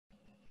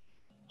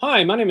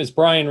Hi, my name is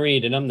Brian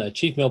Reed, and I'm the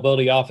Chief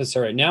Mobility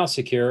Officer at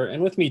NowSecure.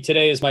 And with me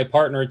today is my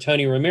partner,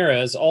 Tony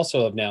Ramirez,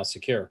 also of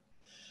NowSecure. And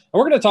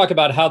we're going to talk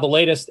about how the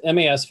latest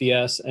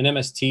MASVS and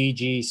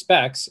MSTG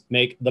specs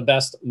make the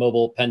best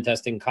mobile pen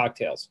testing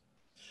cocktails.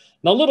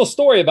 Now, a little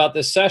story about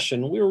this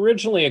session. We were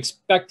originally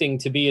expecting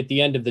to be at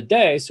the end of the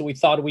day, so we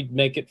thought we'd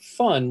make it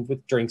fun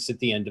with drinks at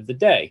the end of the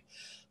day.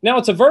 Now,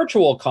 it's a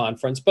virtual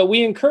conference, but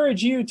we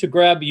encourage you to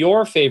grab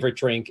your favorite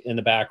drink in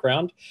the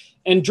background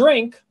and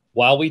drink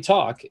while we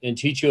talk and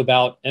teach you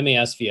about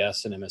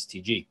MASVS and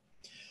MSTG.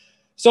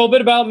 So a bit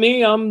about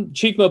me. I'm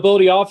Chief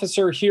Mobility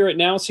Officer here at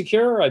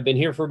NowSecure. I've been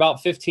here for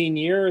about 15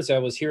 years. I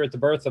was here at the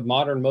birth of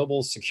modern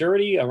mobile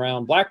security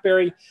around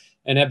BlackBerry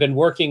and have been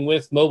working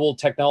with mobile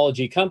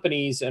technology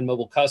companies and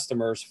mobile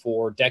customers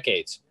for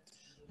decades.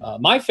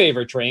 My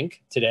favorite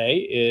drink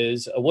today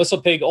is a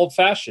Whistle Pig Old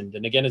Fashioned.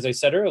 And again, as I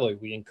said earlier,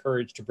 we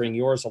encourage to bring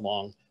yours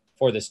along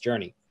for this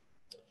journey.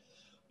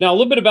 Now, a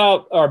little bit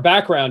about our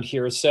background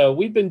here. So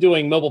we've been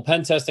doing mobile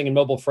pen testing and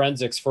mobile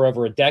forensics for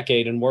over a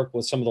decade and worked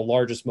with some of the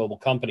largest mobile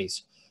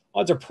companies.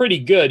 Odds are pretty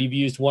good you've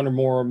used one or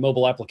more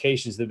mobile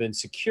applications that have been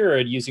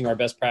secured using our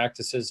best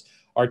practices,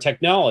 our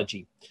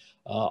technology.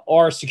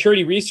 Our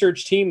security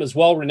research team is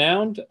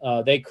well-renowned.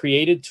 They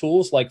created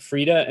tools like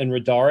Frida and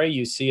Radare,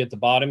 you see at the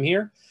bottom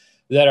here,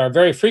 that are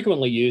very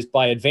frequently used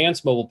by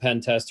advanced mobile pen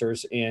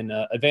testers and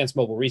advanced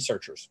mobile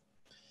researchers.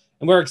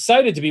 And we're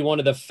excited to be one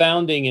of the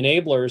founding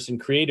enablers and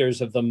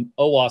creators of the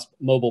OWASP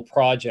mobile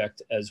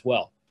project as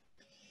well.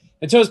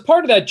 And so as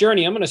part of that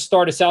journey, I'm going to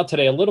start us out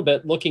today a little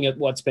bit looking at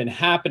what's been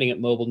happening at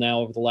mobile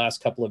now over the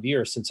last couple of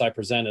years since I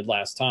presented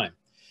last time.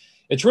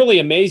 It's really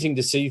amazing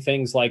to see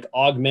things like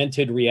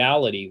augmented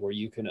reality, where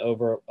you can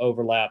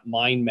overlap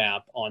mind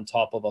map on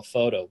top of a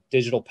photo.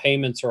 Digital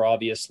payments are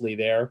obviously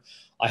there.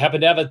 I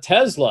happen to have a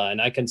Tesla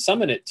and I can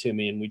summon it to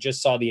me. And we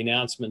just saw the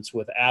announcements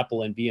with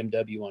Apple and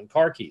BMW on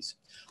car keys.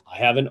 I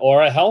have an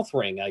Aura health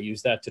ring. I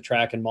use that to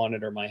track and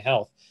monitor my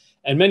health.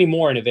 And many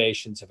more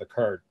innovations have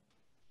occurred.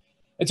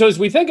 And so as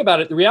we think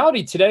about it, the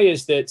reality today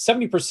is that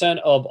 70%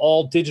 of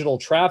all digital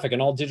traffic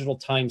and all digital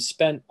time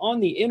spent on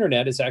the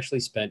internet is actually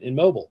spent in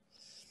mobile.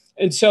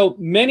 And so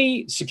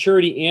many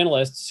security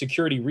analysts,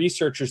 security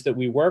researchers that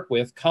we work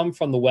with come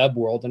from the web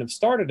world and have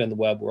started in the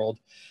web world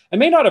and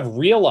may not have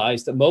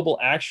realized that mobile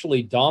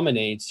actually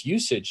dominates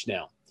usage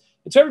now.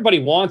 And so everybody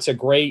wants a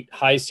great,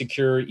 high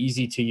secure,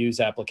 easy to use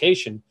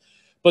application.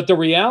 But the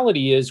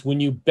reality is when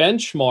you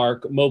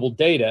benchmark mobile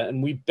data,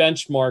 and we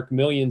benchmark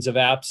millions of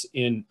apps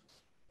in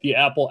the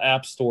Apple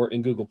App Store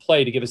and Google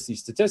Play to give us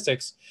these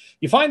statistics,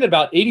 you find that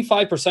about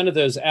 85% of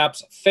those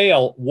apps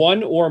fail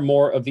one or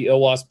more of the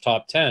OWASP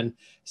top 10.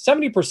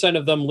 70%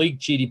 of them leak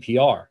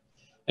GDPR.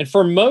 And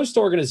for most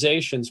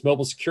organizations,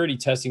 mobile security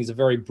testing is a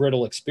very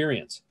brittle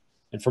experience.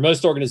 And for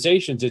most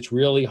organizations, it's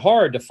really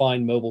hard to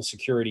find mobile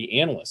security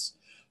analysts.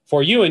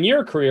 For you and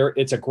your career,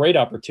 it's a great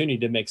opportunity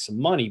to make some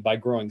money by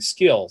growing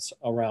skills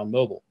around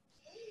mobile.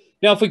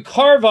 Now, if we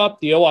carve up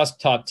the OWASP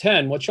top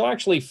 10, what you'll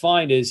actually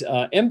find is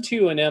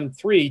M2 and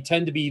M3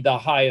 tend to be the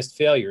highest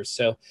failures.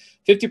 So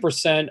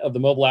 50% of the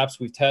mobile apps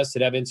we've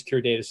tested have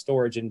insecure data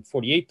storage and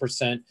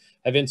 48%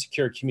 have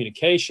insecure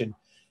communication.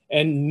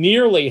 And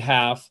nearly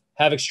half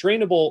have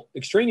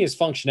extraneous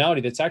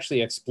functionality that's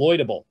actually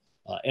exploitable,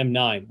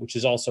 M9, which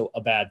is also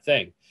a bad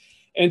thing.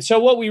 And so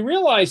what we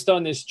realized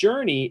on this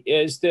journey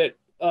is that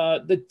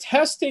the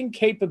testing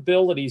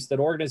capabilities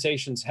that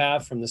organizations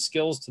have, from the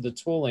skills to the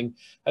tooling,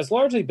 has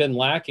largely been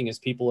lacking as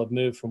people have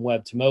moved from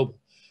web to mobile.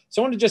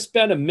 So I want to just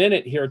spend a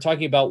minute here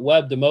talking about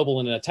web to mobile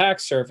and an attack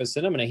surface,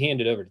 and I'm going to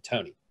hand it over to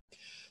Tony.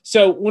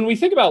 So when we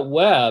think about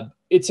web,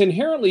 it's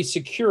inherently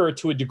secure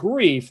to a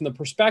degree from the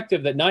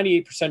perspective that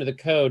 98% of the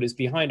code is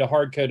behind a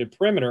hard-coded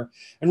perimeter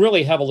and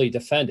really heavily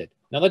defended.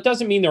 Now, that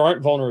doesn't mean there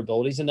aren't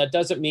vulnerabilities, and that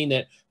doesn't mean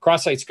that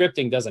cross-site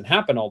scripting doesn't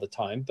happen all the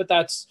time, but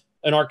that's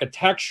an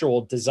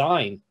architectural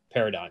design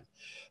paradigm,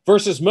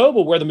 versus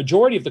mobile, where the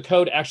majority of the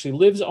code actually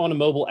lives on a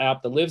mobile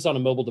app that lives on a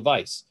mobile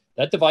device.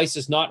 That device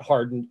is not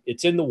hardened.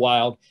 It's in the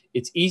wild.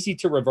 It's easy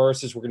to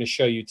reverse, as we're going to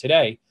show you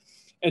today.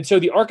 And so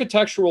the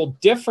architectural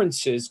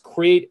differences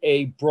create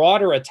a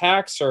broader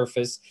attack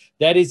surface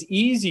that is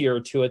easier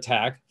to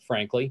attack,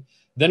 frankly,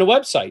 than a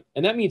website.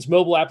 And that means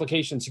mobile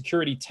application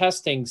security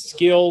testing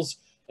skills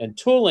and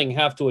tooling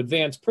have to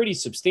advance pretty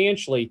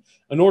substantially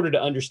in order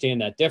to understand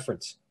that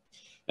difference.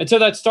 And so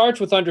that starts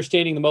with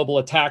understanding the mobile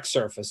attack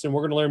surface. And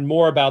we're going to learn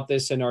more about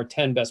this in our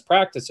 10 best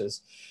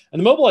practices. And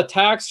the mobile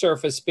attack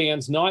surface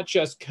spans not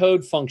just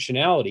code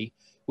functionality,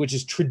 which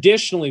is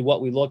traditionally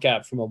what we look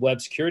at from a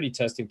web security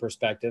testing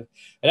perspective.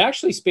 It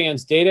actually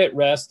spans data at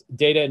rest,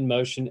 data in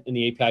motion, and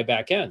the API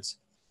backends.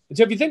 And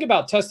so if you think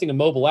about testing a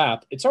mobile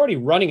app, it's already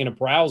running in a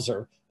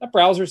browser. That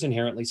browser is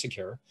inherently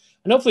secure.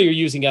 And hopefully you're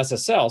using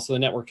SSL, so the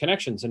network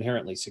connection is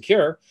inherently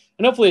secure.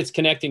 And hopefully it's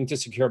connecting to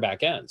secure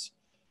backends.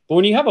 But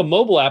when you have a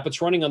mobile app,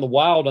 it's running on the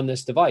wild on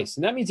this device.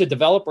 And that means a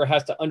developer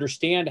has to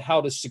understand how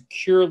to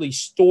securely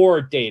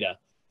store data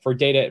for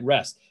data at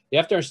rest. They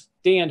have to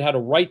understand how to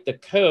write the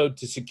code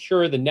to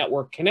secure the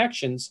network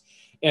connections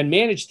and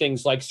manage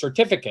things like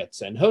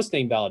certificates and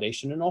hostname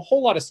validation and a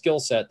whole lot of skill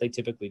set they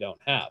typically don't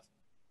have.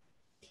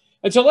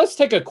 And so let's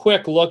take a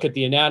quick look at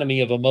the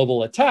anatomy of a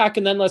mobile attack,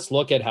 and then let's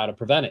look at how to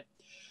prevent it.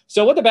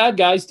 So what the bad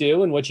guys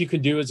do, and what you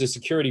can do as a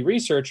security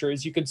researcher,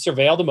 is you can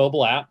surveil the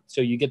mobile app.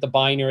 So you get the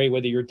binary,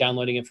 whether you're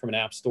downloading it from an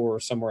app store or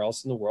somewhere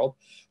else in the world,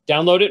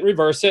 download it and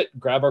reverse it,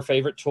 grab our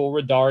favorite tool,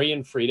 Radari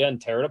and Frida,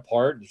 and tear it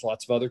apart. There's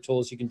lots of other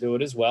tools you can do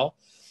it as well.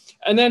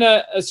 And then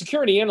a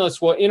security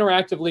analyst will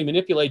interactively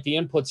manipulate the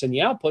inputs and the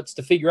outputs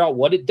to figure out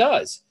what it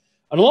does.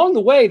 And along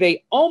the way,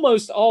 they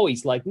almost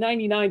always, like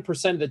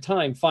 99% of the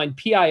time, find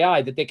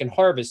PII that they can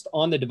harvest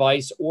on the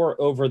device or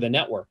over the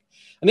network.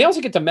 And they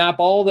also get to map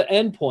all the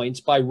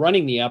endpoints by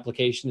running the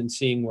application and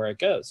seeing where it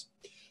goes.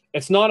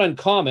 It's not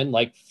uncommon,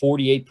 like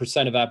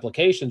 48% of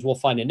applications will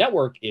find a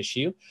network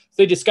issue.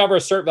 They discover a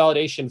cert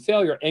validation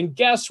failure. And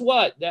guess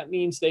what? That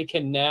means they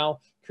can now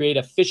create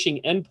a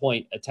phishing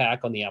endpoint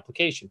attack on the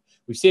application.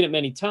 We've seen it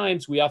many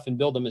times. We often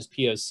build them as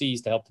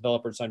POCs to help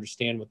developers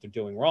understand what they're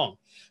doing wrong.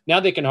 Now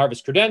they can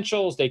harvest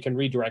credentials, they can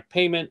redirect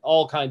payment,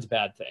 all kinds of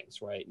bad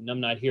things, right? And I'm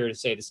not here to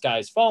say the sky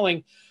is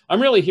falling.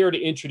 I'm really here to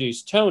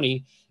introduce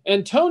Tony.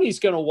 And Tony's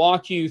going to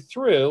walk you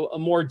through a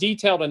more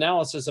detailed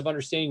analysis of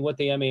understanding what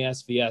the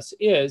MASVS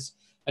is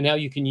and how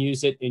you can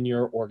use it in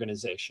your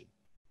organization.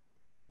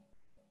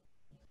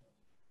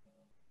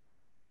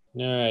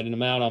 All right, and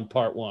I'm out on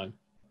part one.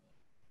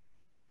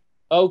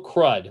 Oh,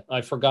 crud. I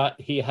forgot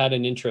he had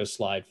an intro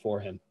slide for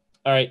him.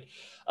 All right.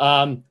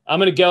 I'm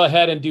going to go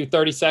ahead and do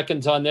 30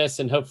 seconds on this,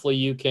 and hopefully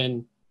you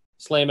can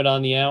slam it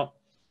on the out.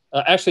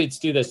 Actually, let's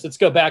do this. Let's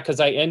go back because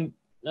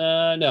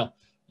no.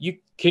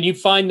 Can you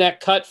find that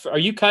cut? Are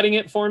you cutting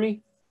it for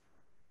me?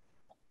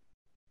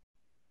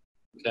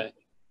 Okay.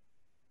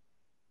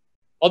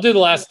 I'll do the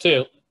last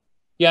two.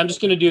 Yeah, I'm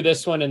just going to do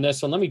this one and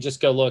this one. Let me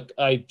just go look.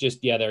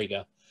 Yeah, there you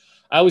go.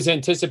 I was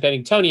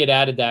anticipating Tony had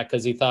added that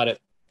because he thought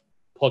it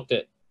hooked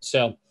it.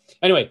 So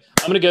anyway,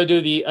 I'm going to go do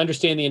the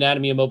understand the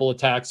anatomy of mobile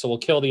attacks. So we'll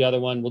kill the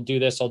other one. We'll do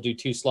this. I'll do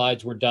 2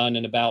 slides. We're done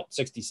in about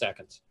 60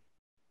 seconds.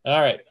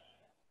 All right.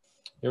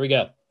 Here we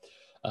go.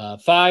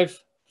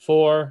 5,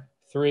 4,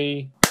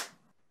 3.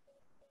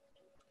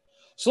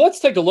 So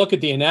let's take a look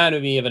at the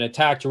anatomy of an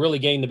attack to really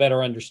gain the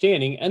better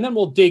understanding, and then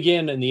we'll dig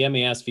in the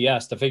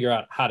MASVS to figure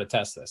out how to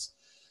test this.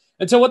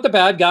 And so what the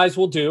bad guys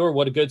will do, or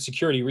what a good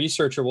security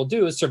researcher will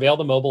do, is surveil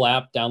the mobile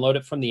app, download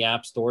it from the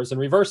app stores,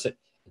 and reverse it.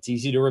 It's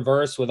easy to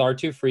reverse with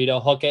R2 Frida,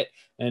 hook it,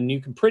 and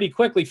you can pretty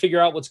quickly figure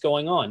out what's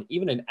going on.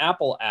 Even an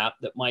Apple app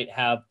that might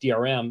have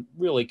DRM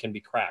really can be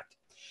cracked.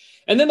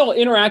 And then they'll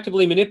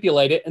interactively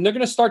manipulate it, and they're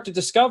going to start to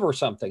discover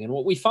something. And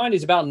what we find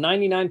is about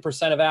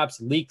 99% of apps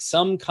leak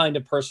some kind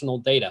of personal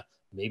data.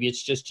 Maybe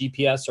it's just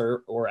GPS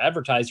or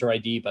advertiser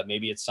ID, but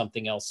maybe it's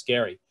something else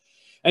scary.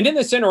 And in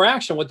this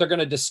interaction, what they're going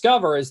to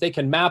discover is they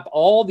can map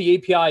all the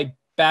API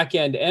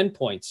backend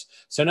endpoints.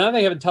 So now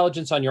they have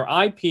intelligence on your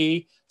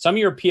IP, some of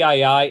your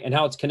PII, and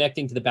how it's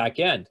connecting to the back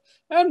end.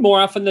 And more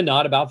often than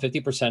not, about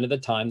 50% of the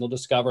time, they'll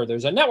discover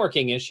there's a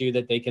networking issue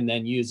that they can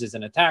then use as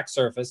an attack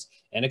surface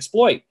and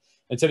exploit.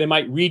 And so they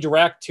might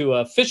redirect to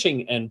a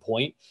phishing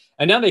endpoint,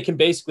 and now they can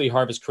basically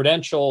harvest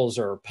credentials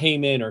or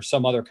payment or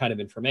some other kind of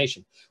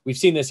information. We've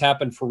seen this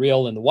happen for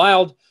real in the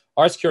wild.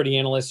 Our security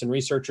analysts and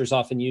researchers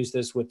often use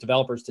this with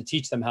developers to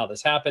teach them how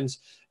this happens.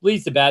 It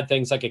leads to bad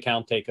things like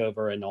account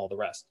takeover and all the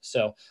rest.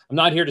 So I'm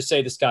not here to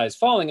say the sky is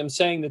falling. I'm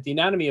saying that the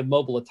anatomy of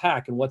mobile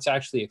attack and what's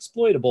actually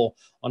exploitable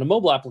on a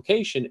mobile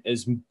application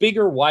is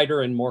bigger,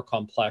 wider, and more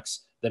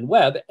complex than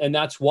web. And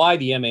that's why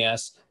the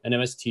MAS and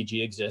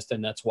MSTG exist.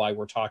 And that's why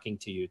we're talking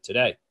to you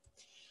today.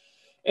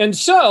 And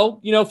so,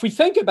 if we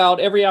think about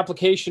every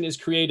application is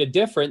created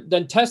different,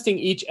 then testing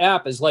each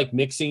app is like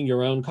mixing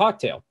your own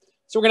cocktail.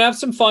 So we're going to have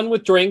some fun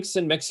with drinks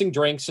and mixing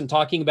drinks and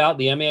talking about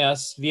the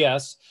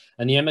MASVS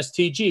and the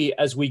MSTG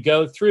as we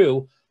go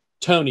through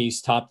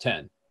Tony's top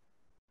 10.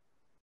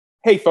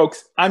 Hey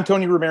folks, I'm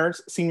Tony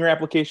Ramirez, Senior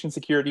Application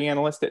Security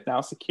Analyst at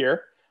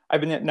NowSecure.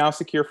 I've been at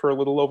NowSecure for a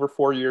little over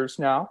 4 years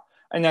now,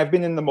 and I've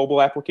been in the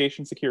mobile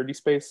application security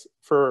space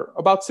for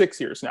about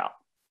 6 years now.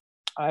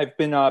 I've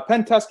been a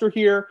pen tester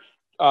here,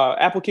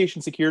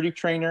 application security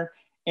trainer,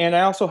 and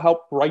I also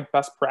help write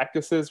best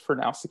practices for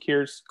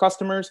NowSecure's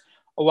customers,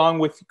 along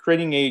with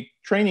creating a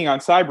training on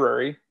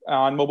Cybrary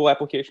on mobile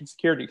application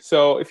security.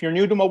 So if you're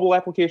new to mobile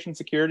application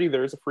security,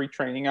 there's a free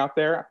training out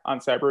there on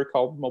Cybrary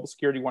called Mobile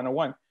Security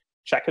 101.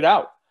 Check it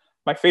out.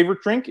 My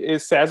favorite drink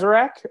is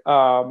Sazerac.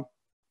 I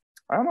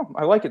don't know,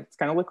 I like it. It's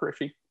kind of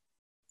licoricey.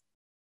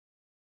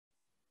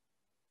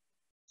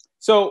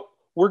 So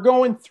we're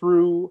going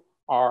through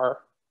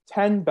our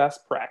 10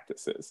 best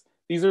practices.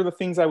 These are the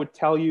things I would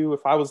tell you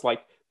if I was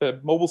like the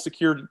mobile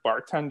security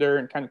bartender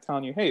and kind of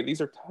telling you, hey,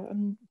 these are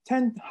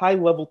 10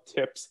 high-level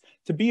tips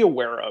to be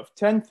aware of,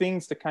 10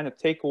 things to kind of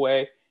take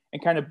away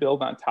and kind of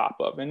build on top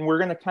of. And we're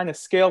going to kind of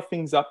scale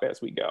things up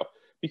as we go,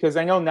 because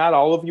I know not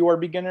all of you are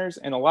beginners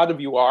and a lot of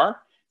you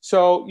are.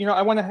 So,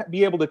 I want to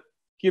be able to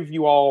give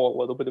you all a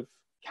little bit of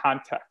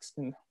context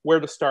and where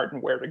to start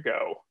and where to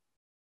go.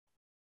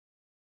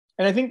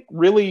 And I think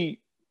really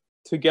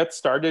to get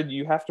started,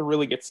 you have to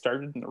really get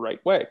started in the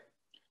right way.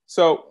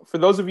 So for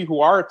those of you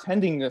who are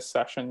attending this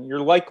session, you're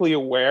likely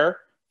aware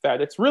that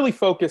it's really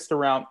focused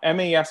around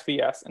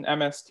MASVS and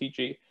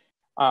MSTG.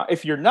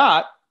 If you're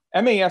not,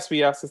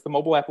 MASVS is the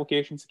Mobile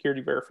Application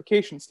Security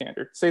Verification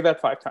Standard. Say that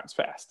 5 times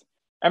fast.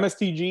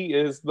 MSTG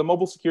is the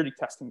Mobile Security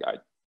Testing Guide.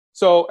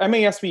 So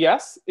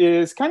MASVS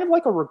is kind of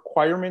like a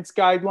requirements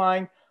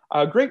guideline,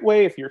 a great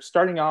way if you're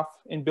starting off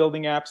in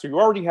building apps or you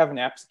already have an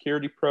app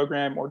security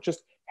program or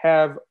just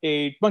have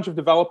a bunch of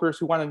developers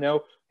who want to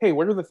know, hey,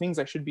 what are the things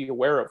I should be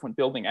aware of when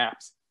building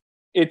apps?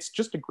 It's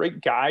just a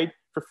great guide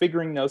for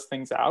figuring those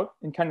things out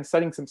and kind of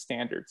setting some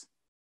standards.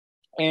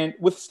 And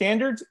with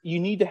standards, you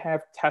need to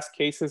have test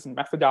cases and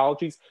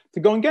methodologies to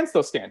go against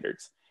those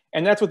standards.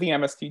 And that's what the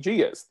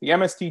MSTG is. The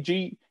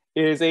MSTG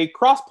is a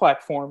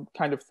cross-platform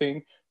kind of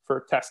thing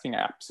for testing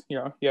apps. You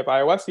know, you have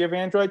iOS, you have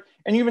Android,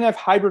 and you even have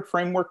hybrid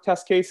framework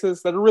test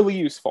cases that are really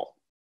useful.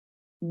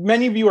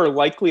 Many of you are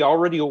likely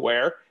already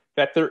aware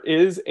that there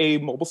is a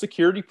mobile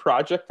security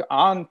project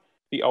on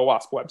the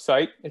OWASP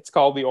website. It's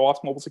called the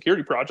OWASP Mobile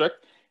Security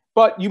Project.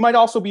 But you might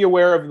also be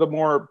aware of the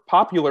more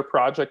popular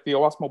project, the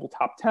OWASP Mobile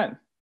Top 10.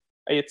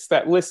 It's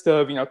that list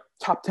of,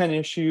 top 10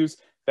 issues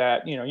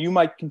that, you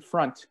might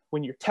confront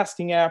when you're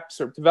testing apps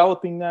or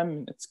developing them.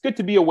 And it's good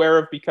to be aware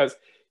of because,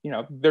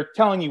 they're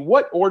telling you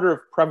what order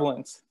of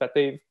prevalence that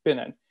they've been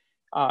in.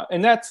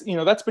 And that's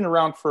been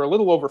around for a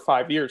little over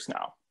 5 years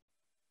now.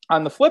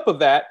 On the flip of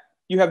that,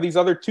 you have these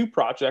other 2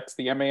 projects,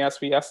 the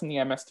MASVS and the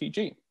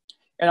MSTG.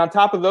 And on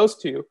top of those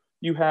 2,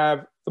 you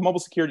have the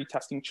Mobile Security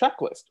Testing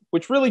Checklist,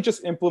 which really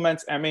just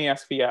implements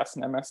MASVS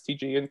and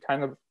MSTG and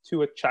kind of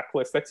to a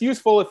checklist that's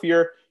useful if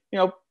you're,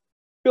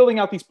 building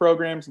out these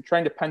programs and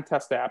trying to pen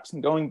test apps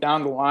and going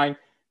down the line,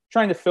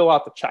 trying to fill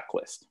out the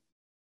checklist.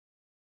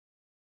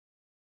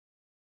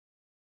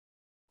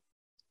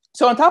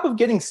 So on top of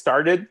getting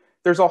started,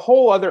 there's a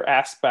whole other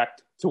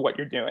aspect to what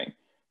you're doing.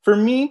 For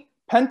me,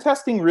 pen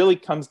testing really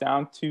comes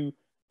down to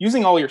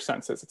using all your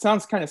senses. It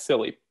sounds kind of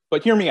silly,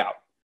 but hear me out.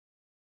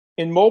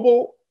 In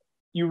mobile,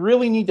 you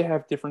really need to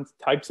have different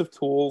types of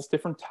tools,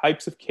 different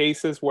types of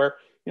cases where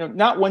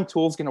not one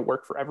tool is going to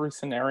work for every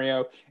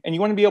scenario, and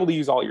you want to be able to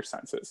use all your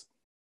senses.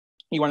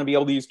 You want to be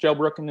able to use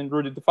jailbroken and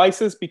rooted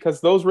devices because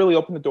those really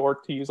open the door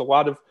to use a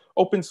lot of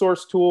open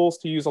source tools,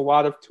 to use a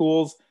lot of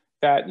tools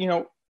that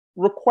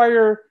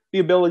require the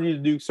ability to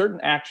do certain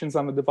actions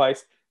on the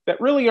device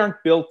that really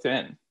aren't built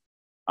in.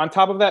 On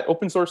top of that,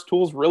 open source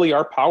tools really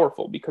are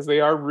powerful because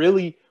they are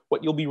really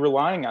what you'll be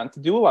relying on to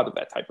do a lot of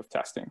that type of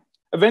testing.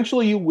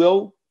 Eventually, you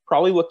will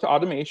probably look to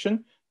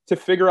automation to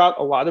figure out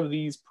a lot of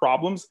these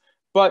problems,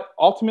 but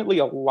ultimately,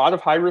 a lot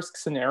of high-risk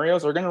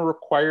scenarios are going to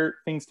require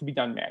things to be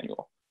done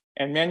manual.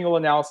 And manual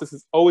analysis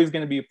is always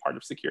going to be a part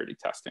of security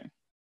testing.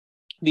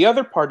 The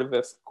other part of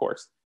this, of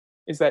course,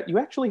 is that you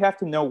actually have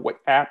to know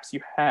what apps you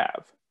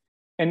have.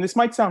 And this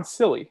might sound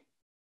silly,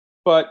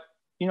 but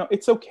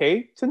it's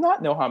okay to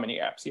not know how many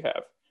apps you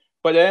have.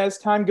 But as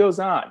time goes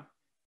on,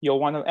 you'll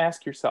want to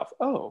ask yourself,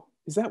 oh,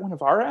 is that one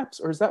of our apps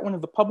or is that one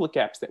of the public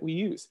apps that we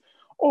use?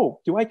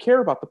 Oh, do I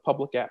care about the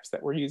public apps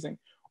that we're using?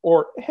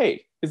 Or,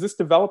 hey, is this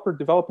developer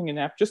developing an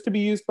app just to be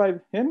used by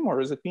him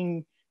or is it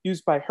being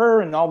used by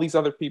her and all these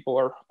other people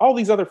or all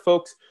these other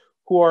folks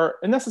who are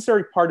a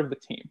necessary part of the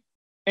team?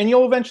 And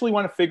you'll eventually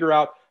want to figure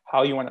out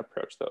how you want to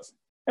approach those.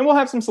 And we'll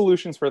have some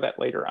solutions for that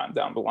later on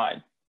down the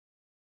line.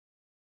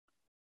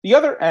 The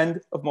other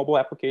end of mobile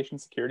application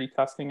security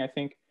testing, I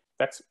think,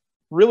 that's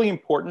really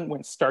important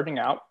when starting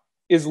out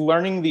is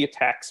learning the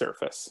attack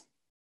surface.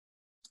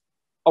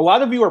 A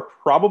lot of you are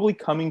probably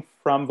coming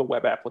from the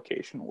web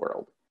application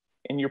world,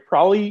 and you're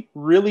probably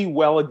really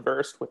well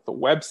adversed with the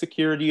web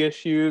security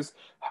issues,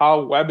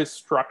 how web is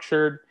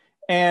structured,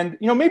 and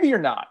maybe you're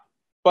not,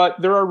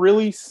 but there are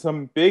really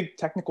some big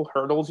technical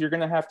hurdles you're going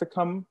to have to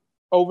come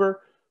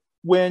over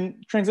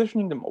when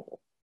transitioning to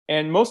mobile.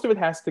 And most of it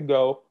has to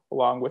go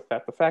along with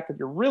that, the fact that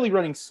you're really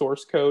running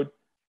source code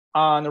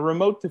on a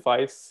remote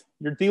device.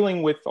 You're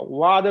dealing with a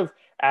lot of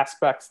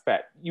aspects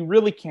that you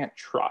really can't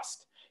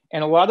trust.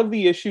 And a lot of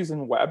the issues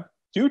in web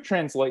do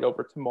translate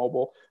over to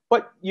mobile,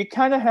 but you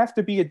kind of have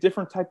to be a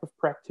different type of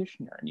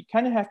practitioner. And you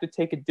kind of have to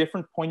take a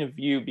different point of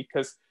view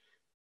because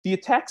the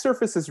attack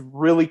surface is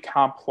really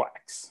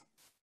complex.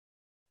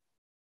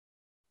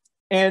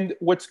 And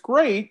what's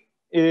great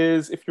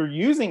is if you're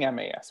using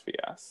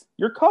MASVS,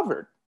 you're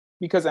covered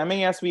because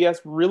MASVS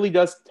really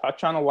does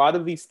touch on a lot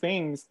of these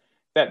things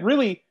that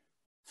really,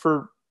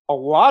 for a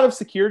lot of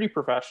security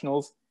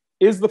professionals,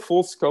 is the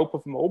full scope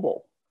of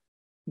mobile.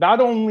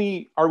 Not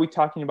only are we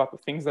talking about the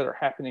things that are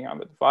happening on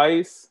the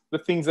device, the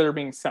things that are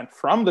being sent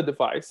from the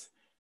device,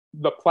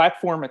 the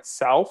platform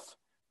itself,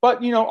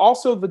 but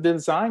also the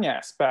design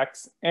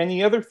aspects and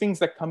the other things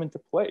that come into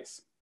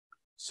place.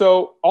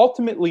 So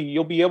ultimately,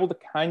 you'll be able to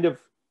kind of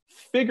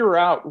figure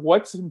out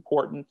what's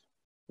important,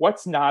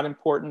 what's not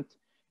important,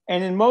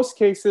 and in most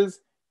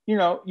cases,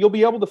 you'll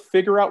be able to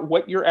figure out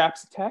what your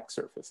app's attack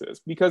surface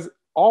is because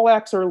all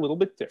apps are a little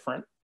bit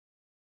different.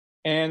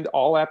 And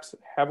all apps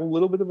have a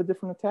little bit of a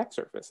different attack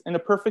surface. And a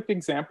perfect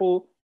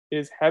example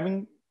is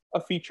having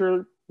a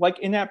feature like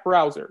in-app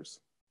browsers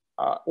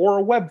or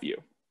a web view.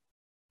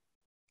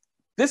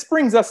 This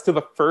brings us to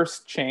the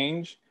first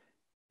change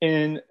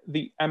in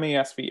the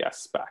MASVS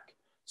spec.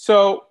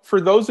 So for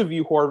those of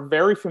you who are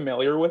very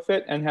familiar with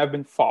it and have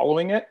been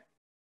following it,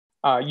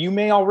 you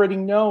may already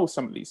know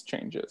some of these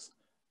changes.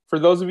 For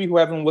those of you who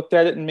haven't looked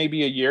at it in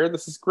maybe a year,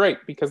 this is great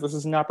because this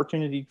is an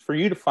opportunity for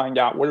you to find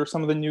out what are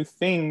some of the new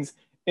things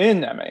in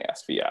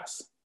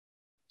MASVS.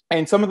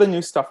 And some of the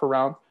new stuff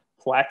around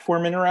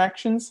platform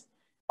interactions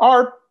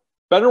are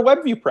better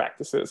web view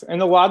practices.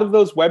 And a lot of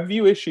those web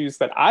view issues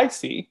that I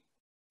see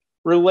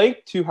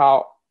relate to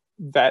how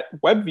that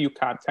web view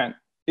content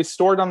is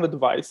stored on the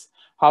device,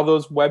 how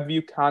those web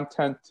view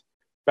content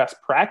best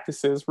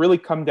practices really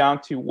come down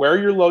to where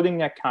you're loading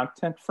that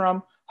content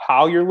from,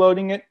 how you're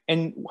loading it,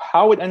 and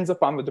how it ends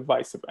up on the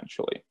device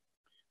eventually.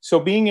 So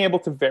being able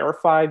to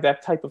verify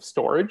that type of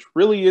storage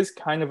really is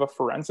kind of a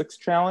forensics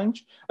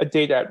challenge, a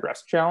data at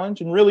rest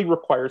challenge, and really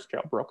requires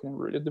jailbroken and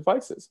rooted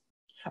devices.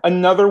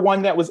 Another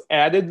one that was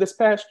added this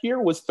past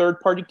year was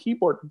third-party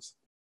keyboards.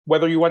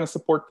 Whether you want to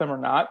support them or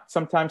not,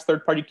 sometimes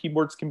third-party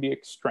keyboards can be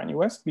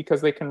extraneous because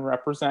they can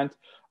represent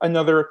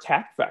another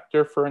attack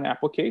vector for an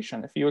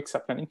application if you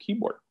accept any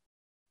keyboard.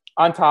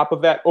 On top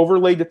of that,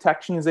 overlay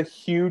detection is a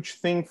huge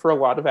thing for a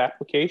lot of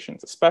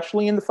applications,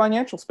 especially in the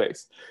financial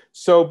space.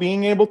 So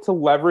being able to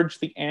leverage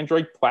the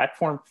Android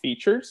platform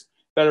features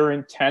that are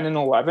in 10 and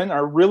 11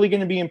 are really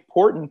going to be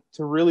important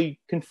to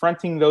really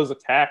confronting those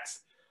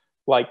attacks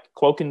like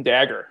cloak and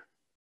dagger.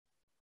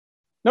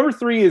 Number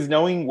 3 is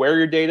knowing where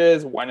your data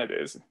is when it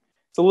is.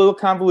 It's a little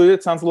convoluted,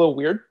 it sounds a little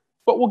weird,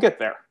 but we'll get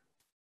there.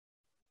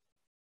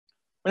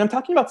 When I'm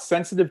talking about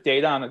sensitive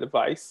data on a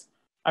device,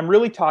 I'm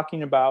really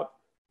talking about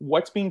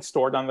what's being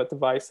stored on the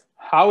device,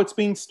 how it's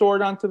being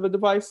stored onto the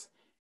device,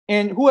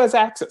 and who has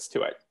access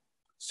to it.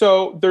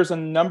 So there's a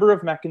number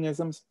of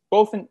mechanisms,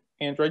 both in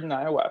Android and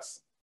iOS,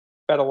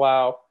 that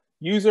allow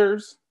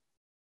users,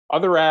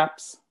 other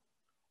apps,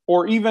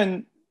 or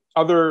even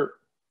other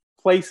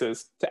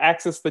places to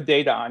access the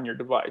data on your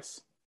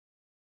device.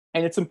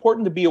 And it's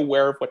important to be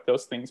aware of what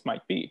those things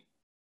might be.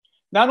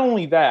 Not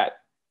only that,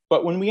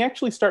 but when we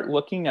actually start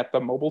looking at the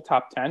mobile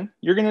top 10,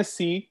 you're going to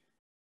see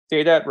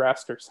data at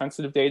rest or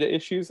sensitive data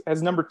issues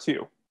as number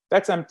 2.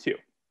 That's M2.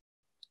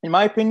 In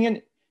my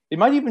opinion, it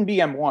might even be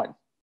M1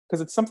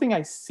 because it's something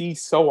I see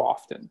so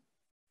often.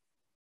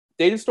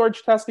 Data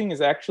storage testing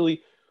is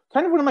actually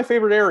kind of one of my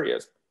favorite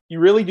areas. You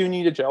really do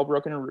need a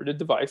jailbroken and rooted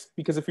device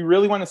because if you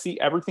really want to see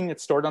everything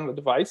that's stored on the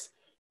device,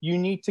 you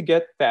need to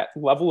get that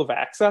level of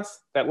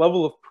access, that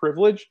level of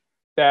privilege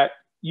that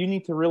you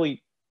need to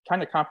really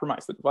kind of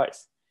compromise the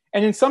device.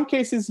 And in some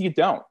cases, you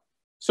don't.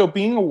 So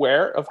being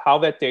aware of how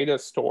that data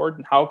is stored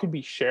and how it could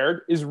be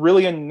shared is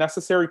really a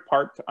necessary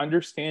part to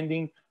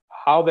understanding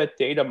how that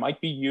data might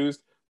be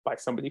used by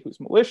somebody who's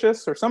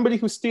malicious or somebody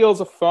who steals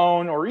a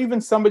phone or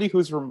even somebody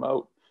who's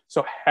remote.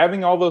 So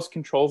having all those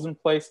controls in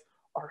place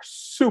are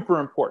super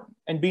important.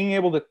 And being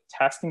able to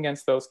test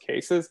against those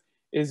cases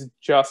is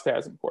just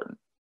as important.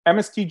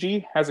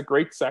 MSTG has a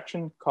great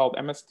section called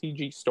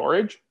MSTG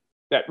storage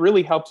that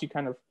really helps you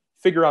kind of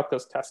figure out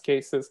those test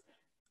cases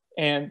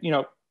and,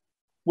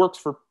 works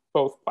for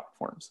both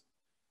platforms.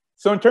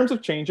 So in terms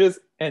of changes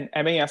in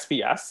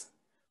MASVS,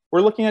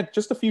 we're looking at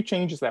just a few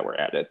changes that were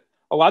added.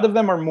 A lot of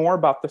them are more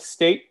about the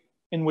state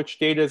in which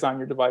data is on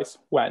your device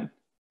when.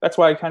 That's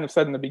why I kind of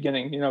said in the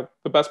beginning,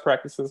 the best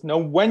practice is know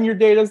when your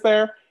data is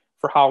there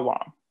for how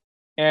long.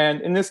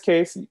 And in this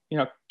case,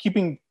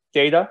 keeping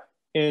data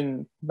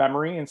in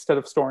memory instead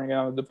of storing it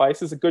on the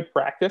device is a good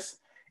practice.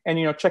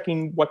 And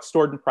checking what's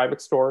stored in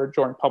private storage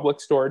or in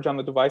public storage on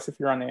the device if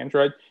you're on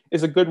Android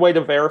is a good way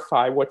to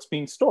verify what's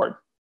being stored.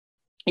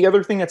 The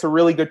other thing that's a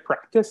really good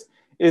practice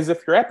is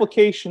if your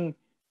application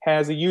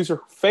has a user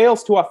who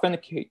fails to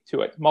authenticate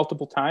to it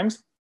multiple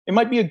times, it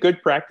might be a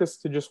good practice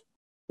to just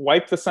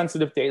wipe the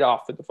sensitive data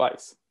off the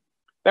device.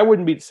 That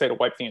wouldn't be to say to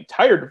wipe the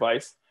entire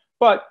device,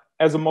 but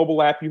as a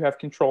mobile app, you have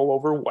control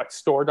over what's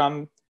stored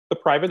on the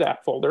private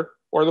app folder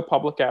or the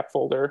public app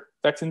folder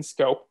that's in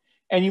scope,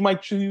 and you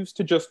might choose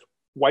to just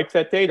wipe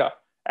that data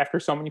after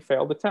so many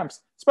failed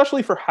attempts,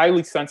 especially for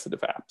highly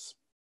sensitive apps.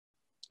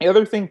 The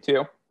other thing,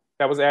 too,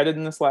 that was added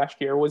in this last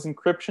year was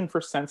encryption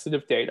for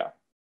sensitive data.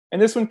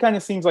 And this one kind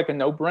of seems like a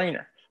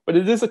no-brainer, but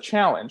it is a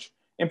challenge.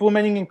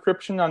 Implementing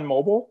encryption on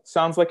mobile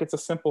sounds like it's a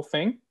simple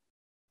thing,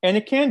 and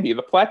it can be.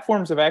 The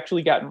platforms have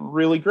actually gotten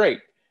really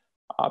great.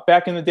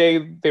 Back in the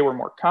day, they were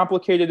more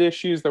complicated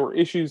issues. There were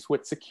issues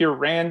with secure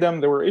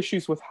random. There were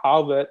issues with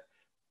how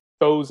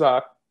those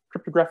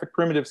cryptographic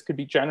primitives could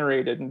be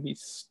generated and be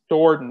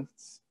stored and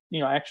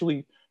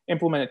actually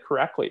implemented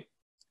correctly.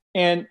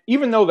 And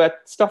even though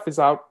that stuff is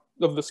out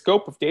of the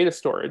scope of data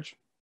storage,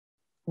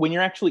 when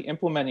you're actually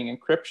implementing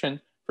encryption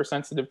for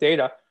sensitive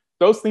data,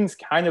 those things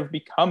kind of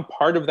become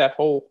part of that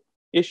whole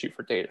issue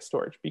for data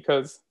storage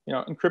because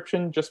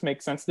encryption just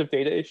makes sensitive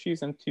data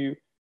issues into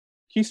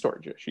key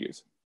storage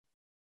issues.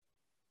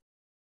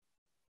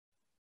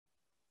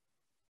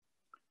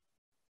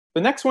 The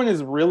next one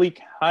is really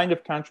kind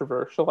of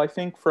controversial, I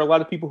think, for a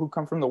lot of people who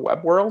come from the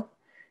web world.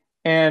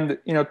 And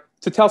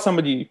to tell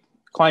somebody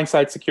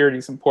client-side security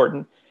is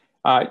important,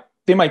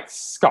 they might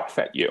scoff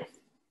at you.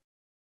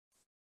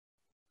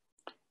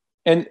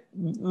 And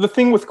the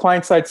thing with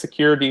client-side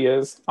security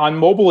is on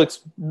mobile,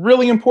 it's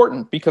really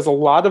important because a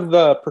lot of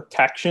the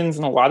protections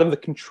and a lot of the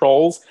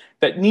controls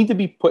that need to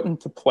be put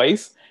into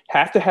place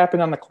have to happen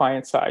on the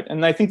client side.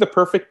 And I think the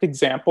perfect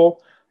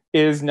example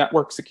is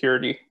network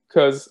security,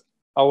 because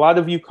a lot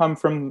of you come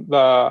from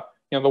the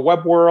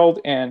web world,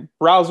 and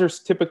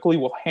browsers typically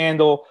will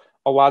handle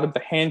a lot of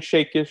the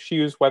handshake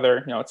issues,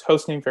 whether it's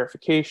hostname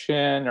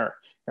verification or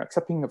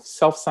accepting of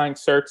self-signed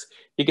certs.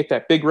 You get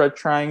that big red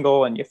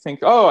triangle and you think,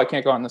 oh, I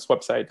can't go on this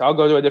website. I'll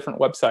go to a different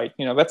website.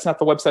 That's not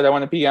the website I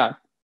want to be on.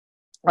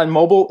 On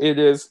mobile, it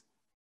is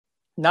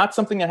not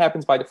something that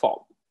happens by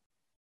default.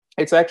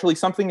 It's actually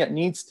something that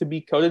needs to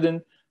be coded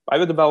in by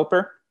the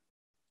developer.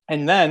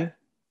 And then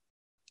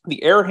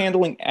the error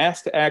handling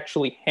has to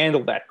actually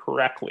handle that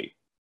correctly.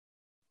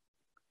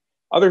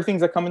 Other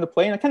things that come into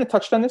play, and I kind of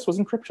touched on this, was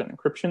encryption.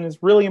 Encryption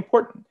is really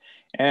important.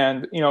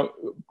 And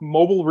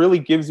mobile really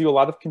gives you a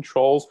lot of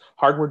controls,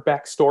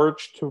 hardware-backed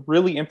storage to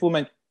really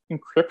implement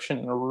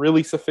encryption in a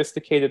really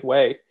sophisticated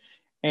way.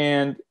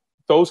 And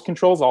those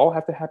controls all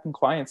have to happen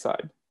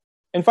client-side.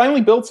 And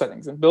finally, build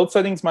settings. And build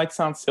settings might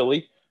sound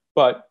silly,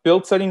 but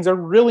build settings are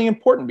really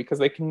important because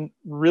they can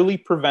really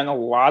prevent a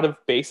lot of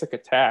basic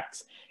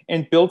attacks.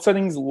 And build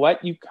settings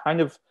let you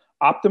kind of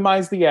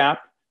optimize the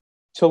app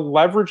to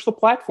leverage the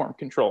platform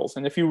controls.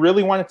 And if you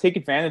really want to take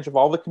advantage of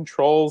all the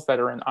controls that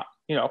are in,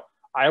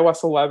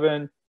 iOS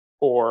 11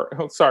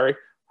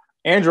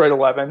 Android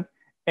 11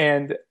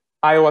 and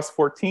iOS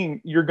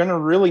 14, you're going to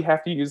really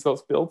have to use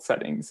those build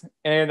settings.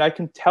 And I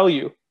can tell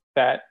you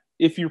that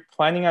if you're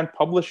planning on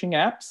publishing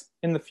apps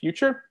in the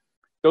future,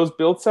 those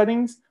build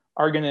settings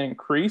are going to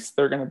increase.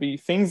 They're going to be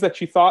things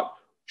that you thought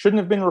shouldn't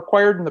have been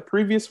required in the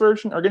previous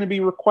version are going to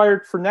be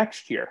required for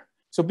next year.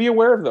 So be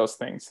aware of those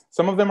things.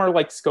 Some of them are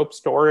like scope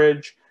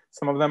storage.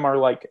 Some of them are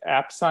like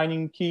app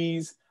signing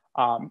keys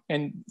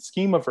and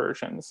schema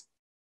versions.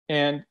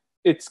 And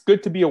it's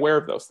good to be aware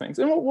of those things.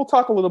 And we'll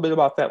talk a little bit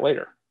about that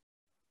later.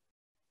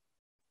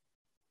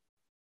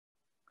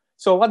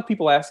 So a lot of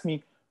people ask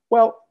me,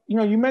 well,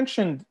 you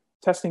mentioned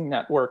testing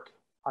network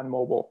on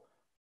mobile.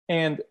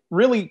 And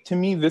really, to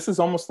me, this is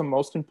almost the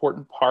most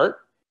important part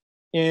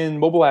in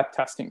mobile app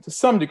testing to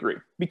some degree,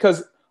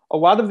 because a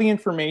lot of the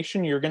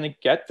information you're going to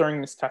get during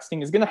this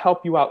testing is going to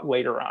help you out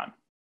later on.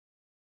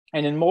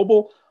 And in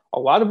mobile, a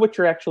lot of what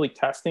you're actually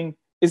testing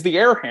is the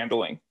error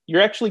handling.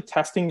 You're actually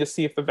testing to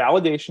see if the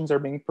validations are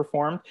being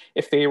performed,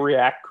 if they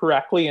react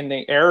correctly and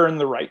they error in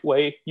the right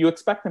way you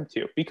expect them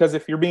to. Because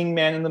if you're being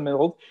man in the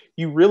middle,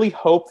 you really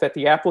hope that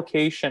the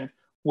application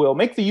will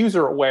make the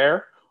user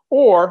aware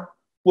or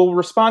will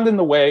respond in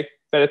the way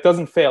that it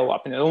doesn't fail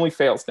up and it only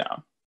fails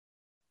down.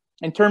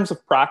 In terms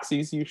of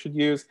proxies you should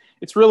use,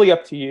 it's really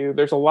up to you.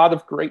 There's a lot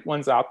of great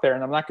ones out there,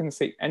 and I'm not going to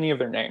say any of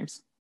their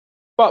names.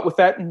 But with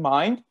that in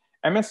mind,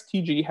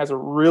 MSTG has a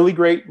really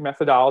great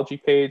methodology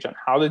page on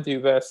how to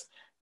do this,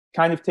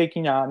 kind of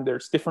taking on,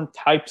 there's different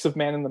types of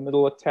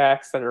man-in-the-middle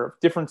attacks that are of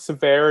different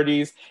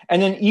severities.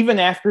 And then even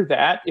after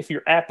that, if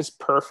your app is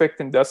perfect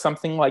and does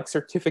something like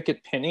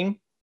certificate pinning,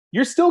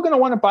 you're still going to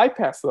want to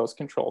bypass those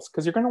controls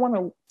because you're going to want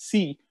to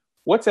see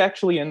what's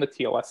actually in the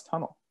TLS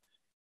tunnel.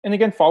 And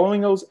again,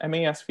 following those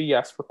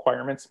MASVS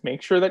requirements,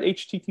 make sure that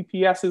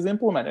HTTPS is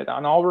implemented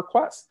on all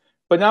requests.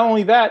 But not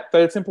only that,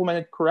 that it's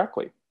implemented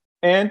correctly.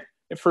 And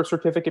for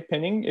certificate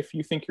pinning, if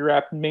you think your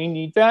app may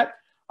need that,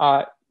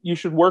 you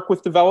should work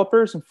with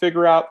developers and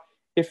figure out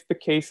if the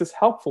case is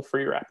helpful for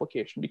your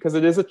application, because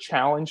it is a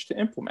challenge to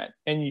implement,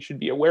 and you should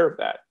be aware of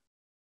that.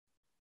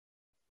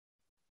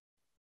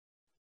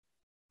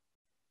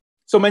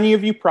 So many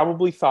of you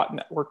probably thought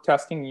network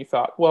testing, you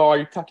thought, well, are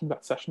you talking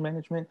about session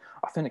management,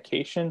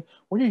 authentication?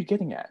 What are you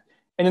getting at?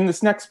 And in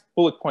this next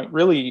bullet point,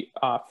 really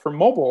for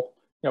mobile,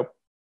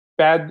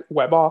 bad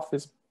web auth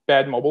is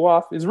bad mobile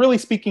auth is really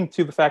speaking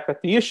to the fact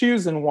that the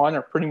issues in one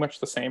are pretty much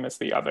the same as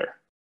the other.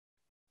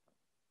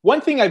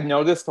 One thing I've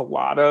noticed a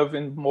lot of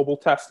in mobile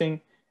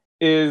testing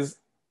is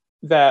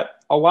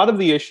that a lot of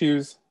the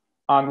issues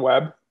on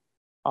web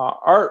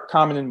are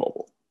common in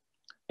mobile.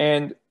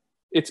 And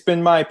it's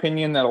been my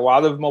opinion that a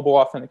lot of mobile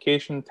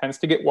authentication tends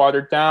to get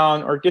watered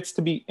down or gets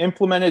to be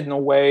implemented in a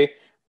way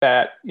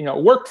that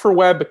worked for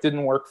web but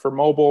didn't work for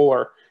mobile,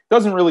 or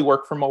doesn't really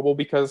work for mobile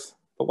because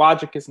the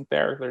logic isn't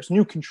there. There's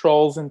new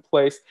controls in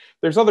place.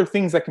 There's other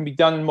things that can be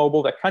done in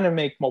mobile that kind of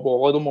make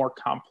mobile a little more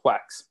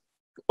complex.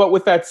 But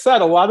with that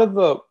said, a lot of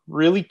the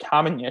really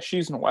common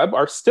issues in web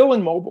are still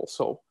in mobile.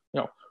 So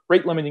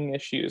rate limiting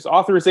issues,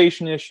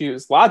 authorization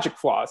issues, logic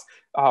flaws,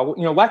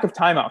 lack of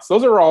timeouts.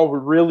 Those are all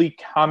really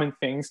common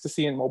things to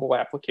see in mobile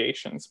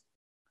applications.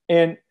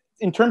 And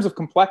in terms of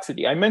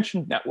complexity, I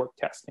mentioned network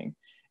testing.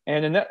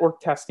 And in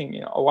network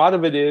testing, a lot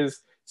of it is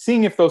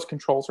seeing if those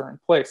controls are in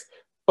place.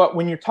 But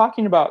when you're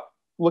talking about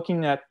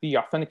looking at the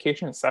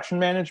authentication and session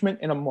management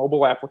in a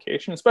mobile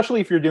application,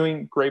 especially if you're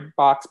doing gray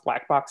box,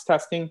 black box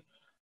testing,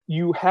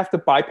 you have to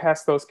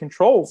bypass those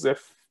controls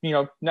if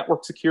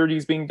network security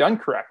is being done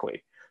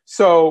correctly.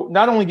 So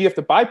not only do you have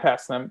to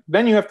bypass them,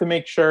 then you have to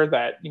make sure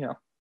that,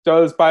 how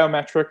does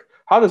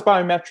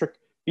biometric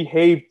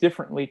behave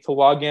differently to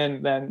log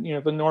in than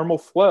the normal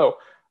flow?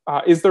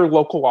 Is there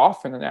local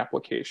auth in an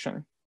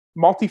application?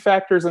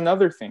 Multi-factor is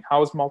another thing.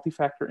 How is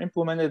multi-factor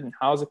implemented and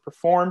how is it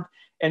performed?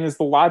 And is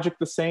the logic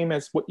the same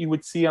as what you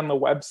would see on the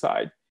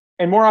website?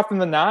 And more often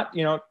than not,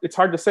 it's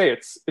hard to say.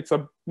 It's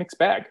a mixed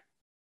bag.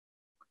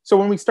 So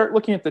when we start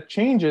looking at the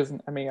changes in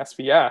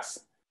MASVS,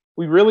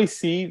 we really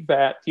see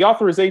that the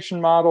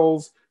authorization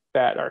models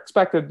that are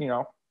expected,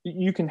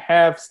 you can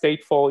have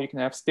stateful, you can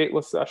have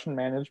stateless session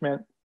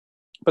management.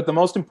 But the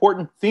most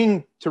important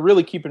thing to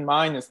really keep in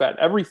mind is that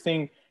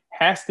everything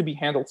has to be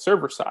handled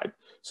server-side.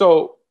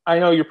 So I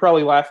know you're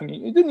probably laughing.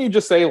 Didn't you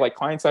just say like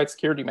client-side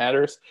security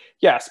matters?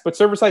 Yes, but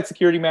server-side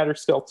security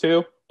matters still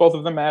too. Both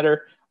of them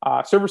matter.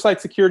 Server-side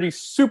security is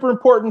super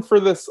important for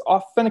this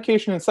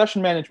authentication and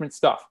session management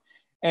stuff.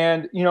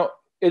 And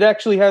it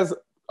actually has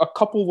a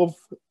couple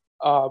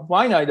of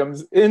line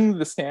items in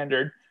the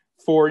standard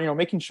for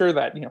making sure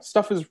that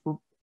stuff is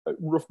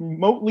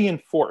remotely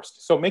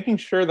enforced. So making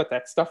sure that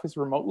that stuff is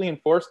remotely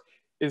enforced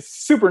is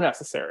super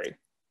necessary.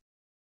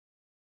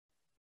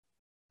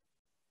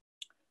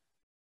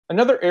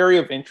 Another area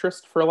of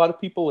interest for a lot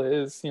of people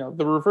is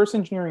the reverse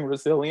engineering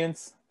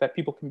resilience that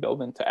people can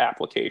build into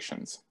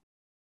applications.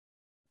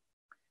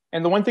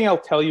 And the one thing I'll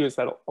tell you is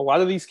that a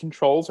lot of these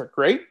controls are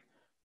great,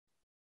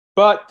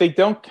 but they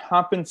don't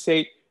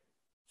compensate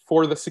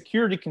for the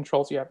security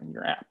controls you have in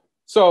your app.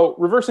 So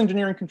reverse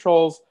engineering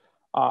controls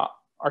are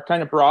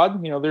kind of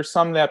broad. There's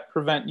some that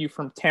prevent you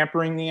from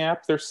tampering the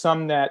app. There's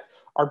some that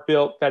are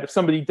built that if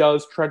somebody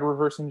does try to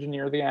reverse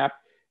engineer the app,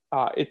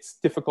 it's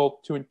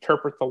difficult to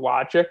interpret the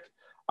logic.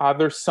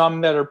 There's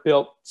some that are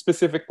built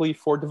specifically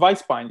for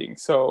device binding.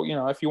 So,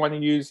 if you want to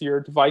use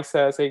your device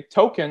as a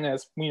token,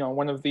 as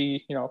one of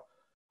the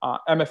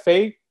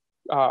MFA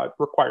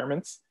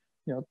requirements,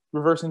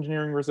 reverse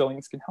engineering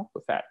resilience can help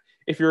with that.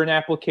 If you're an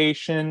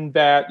application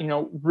that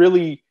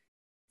really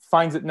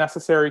finds it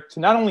necessary to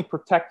not only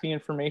protect the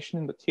information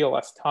in the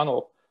TLS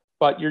tunnel,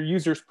 but your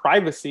user's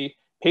privacy,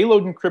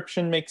 payload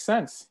encryption makes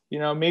sense.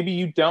 Maybe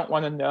you don't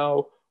want to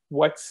know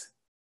what's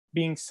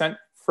being sent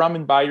from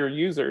and by your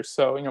users.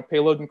 So,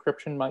 payload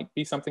encryption might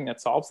be something that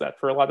solves that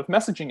for a lot of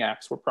messaging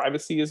apps where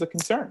privacy is a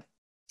concern.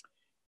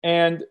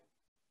 And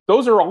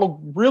those are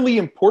all really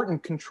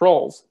important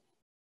controls,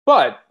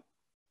 but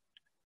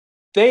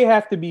they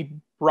have to be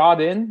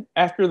brought in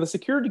after the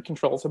security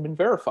controls have been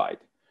verified.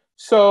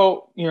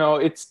 So,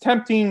 it's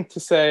tempting to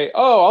say,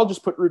 oh, I'll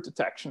just put root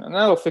detection and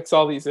that'll fix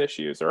all these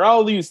issues, or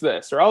I'll use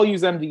this, or I'll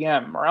use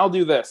MDM, or I'll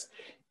do this.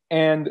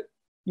 And,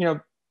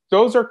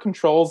 those are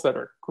controls that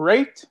are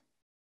great,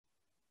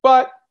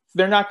 but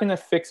they're not going to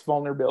fix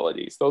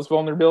vulnerabilities. Those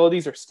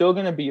vulnerabilities are still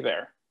going to be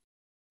there.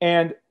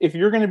 And if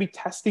you're going to be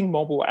testing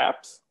mobile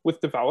apps with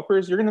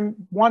developers, you're going to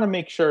want to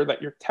make sure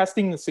that you're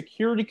testing the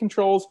security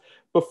controls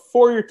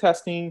before you're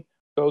testing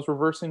those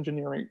reverse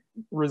engineering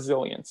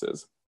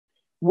resiliences.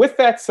 With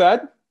that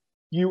said,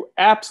 you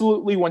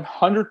absolutely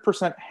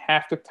 100%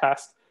 have to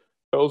test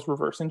those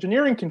reverse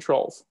engineering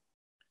controls.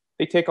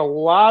 They take a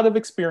lot of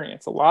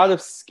experience, a lot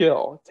of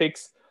skill. It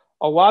takes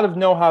a lot of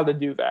know-how to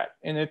do that.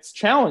 And it's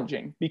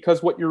challenging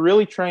because what you're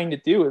really trying to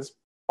do is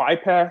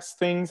bypass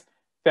things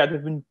that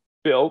have been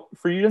built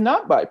for you to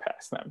not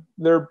bypass them.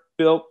 They're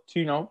built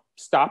to,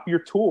 stop your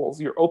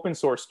tools, your open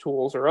source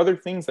tools, or other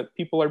things that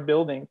people are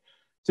building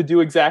to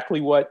do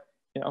exactly what,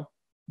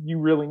 you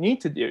really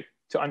need to do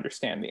to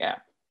understand the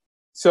app.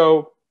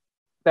 So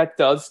that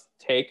does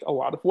take a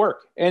lot of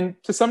work. And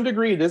to some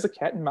degree, it is a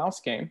cat and mouse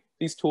game.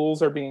 These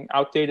tools are being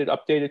outdated,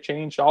 updated,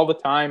 changed all the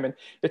time. And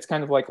it's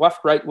kind of like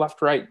left,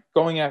 right,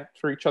 going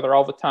after each other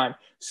all the time.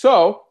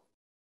 So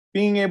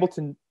being able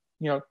to,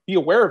 be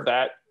aware of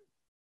that,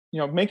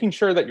 making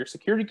sure that your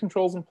security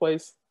controls in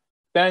place,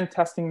 then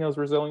testing those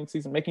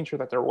resiliencies and making sure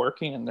that they're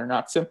working and they're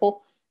not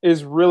simple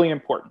is really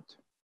important.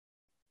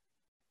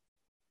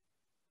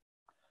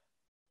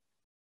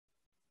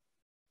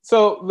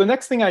 So the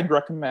next thing I'd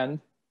recommend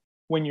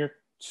when you're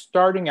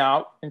starting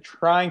out and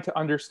trying to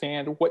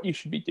understand what you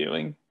should be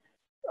doing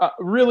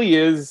really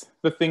is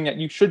the thing that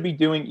you should be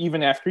doing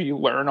even after you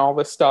learn all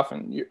this stuff.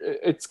 And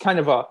it's kind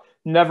of a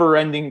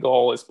never-ending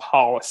goal is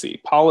policy.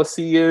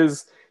 Policy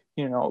is,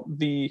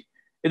 it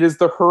is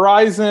the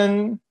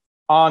horizon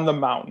on the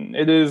mountain.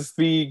 It is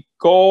the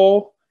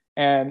goal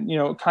and,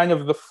 kind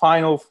of the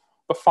final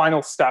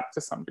step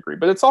to some degree.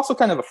 But it's also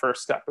kind of the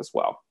first step as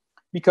well,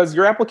 because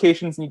your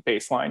applications need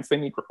baselines, they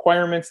need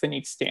requirements, they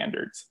need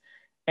standards.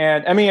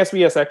 And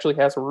MASVS actually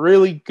has a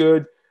really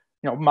good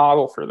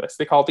model for this.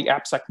 They call it the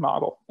AppSec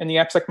model. And the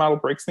AppSec model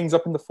breaks things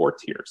up into 4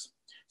 tiers.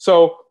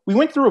 So we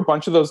went through a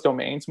bunch of those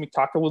domains. And we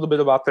talked a little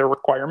bit about their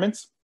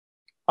requirements.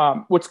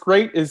 What's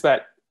great is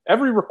that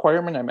every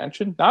requirement I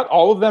mentioned, not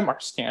all of them are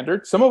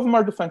standard. Some of them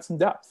are defense in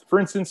depth. For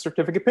instance,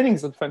 certificate pinning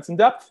is a defense in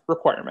depth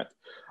requirement.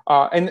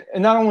 And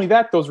not only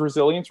that, those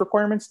resilience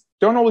requirements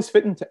don't always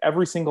fit into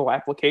every single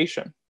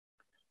application.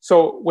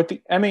 So what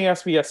the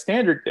MASVS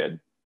standard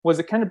did was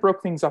it kind of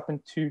broke things up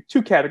into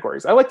 2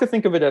 categories. I like to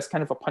think of it as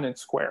kind of a Punnett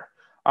square.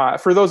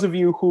 For those of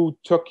you who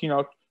took,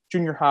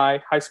 junior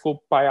high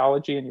school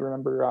biology, and you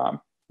remember,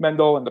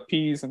 Mendel and the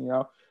P's and,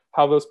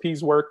 how those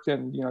P's worked,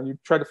 and, you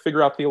try to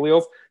figure out the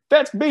alleles.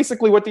 That's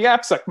basically what the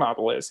AppSec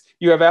model is.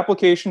 You have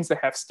applications that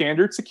have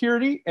standard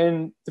security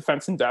and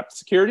defense in depth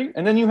security,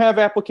 and then you have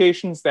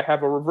applications that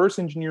have a reverse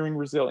engineering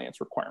resilience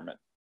requirement.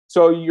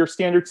 So your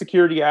standard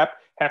security app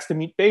has to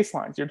meet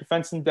baselines. Your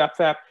defense in depth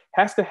app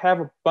has to have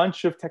a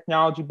bunch of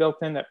technology built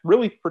in that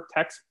really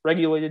protects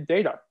regulated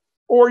data.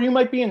 Or you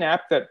might be an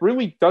app that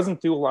really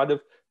doesn't do a lot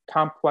of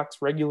complex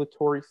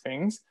regulatory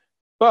things,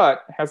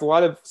 but has a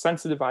lot of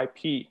sensitive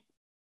IP.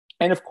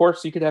 And of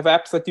course, you could have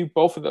apps that do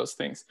both of those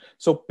things.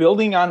 So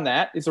building on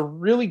that is a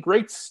really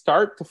great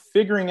start to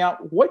figuring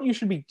out what you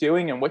should be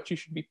doing and what you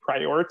should be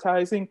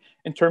prioritizing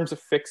in terms of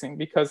fixing,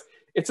 because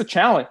it's a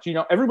challenge.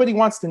 Everybody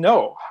wants to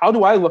know, how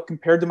do I look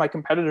compared to my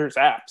competitors'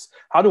 apps?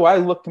 How do I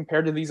look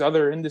compared to these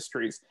other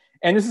industries?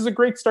 And this is a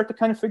great start to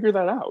kind of figure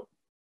that out.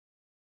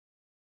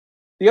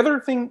 The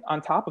other thing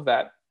on top of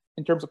that,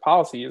 in terms of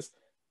policy, is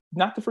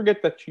not to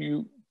forget that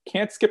you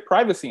can't skip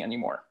privacy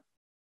anymore.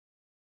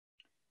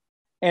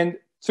 And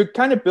to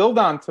kind of build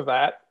onto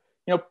that,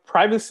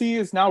 privacy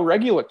is now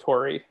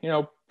regulatory.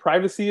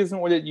 Privacy isn't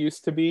what it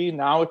used to be.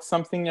 Now it's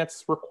something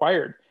that's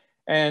required.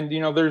 And,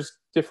 there's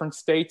different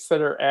states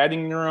that are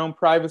adding their own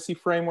privacy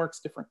frameworks,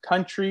 different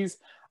countries.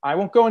 I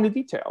won't go into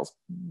details.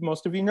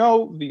 Most of you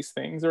know these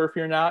things, or if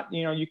you're not,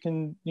 you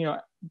can,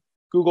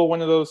 Google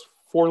one of those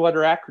 4-letter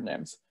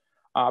acronyms.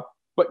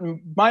 But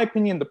in my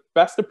opinion, the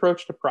best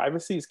approach to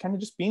privacy is kind of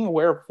just being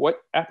aware of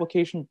what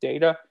application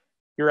data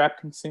your app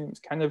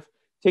consumes, kind of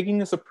taking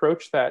this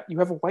approach that you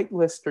have a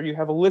whitelist, or you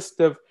have a list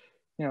of,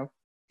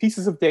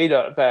 pieces of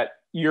data that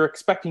you're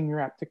expecting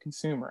your app to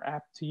consume or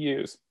app to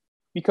use.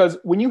 Because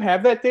when you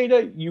have that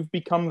data, you've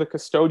become the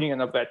custodian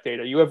of that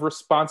data. You have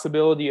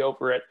responsibility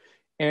over it.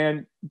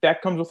 And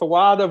that comes with a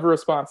lot of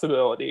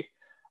responsibility.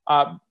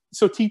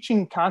 So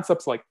teaching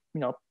concepts like,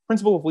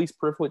 principle of least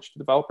privilege to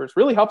developers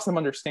really helps them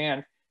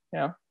understand,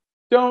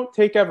 don't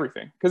take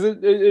everything. Because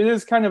it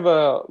is kind of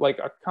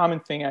a common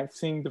thing I've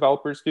seen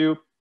developers do,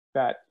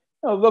 that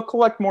they'll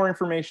collect more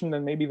information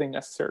than maybe they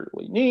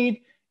necessarily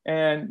need.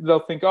 And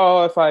they'll think,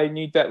 oh, if I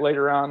need that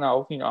later on,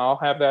 I'll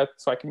have that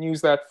so I can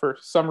use that for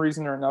some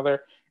reason or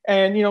another.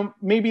 And,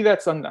 maybe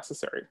that's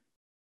unnecessary.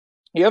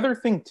 The other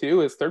thing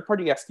too is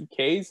third-party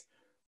SDKs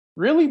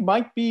really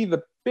might be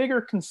the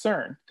bigger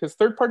concern, because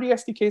third-party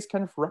SDKs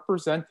kind of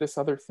represent this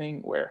other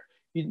thing where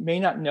you may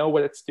not know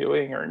what it's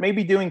doing, or it may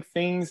be doing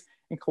things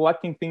and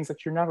collecting things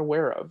that you're not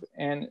aware of.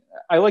 And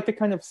I like to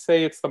kind of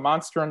say it's the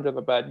monster under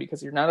the bed,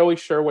 because you're not always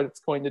sure what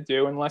it's going to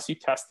do unless you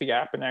test the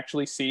app and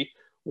actually see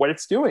what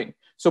it's doing.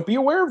 So be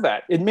aware of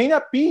that. It may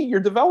not be your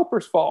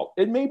developer's fault.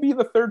 It may be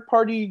the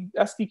third-party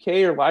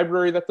SDK or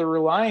library that they're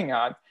relying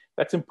on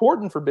that's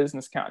important for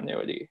business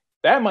continuity.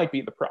 That might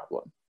be the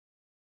problem.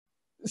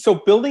 So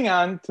building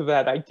on to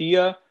that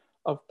idea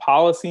of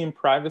policy and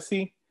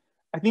privacy,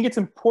 I think it's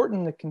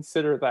important to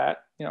consider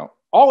that,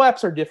 all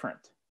apps are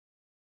different.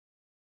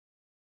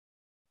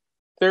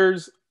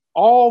 There's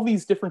all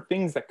these different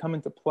things that come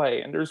into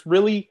play, and there's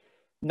really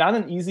not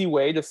an easy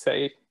way to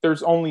say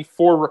there's only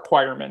 4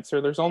 requirements, or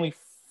there's only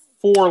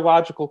 4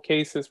 logical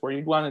cases where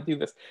you'd want to do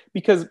this,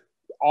 because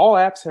all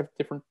apps have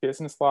different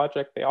business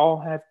logic. They all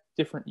have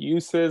different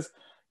uses.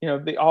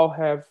 They all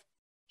have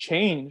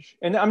change.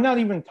 And I'm not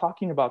even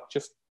talking about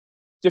just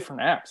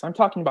different apps. I'm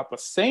talking about the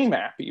same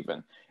app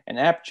even. An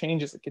app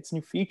changes, it gets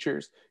new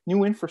features,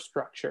 new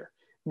infrastructure,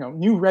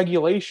 new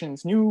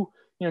regulations, new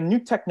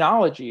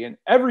technology, and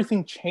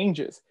everything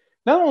changes.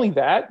 Not only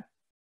that,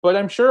 but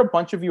I'm sure a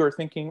bunch of you are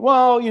thinking,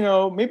 well,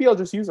 maybe I'll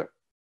just use a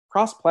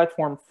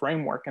cross-platform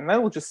framework and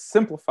that will just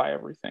simplify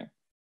everything.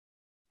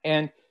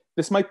 And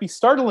this might be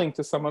startling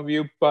to some of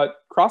you,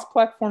 but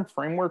cross-platform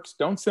frameworks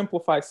don't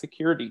simplify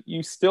security.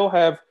 You still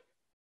have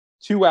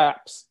 2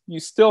 apps. You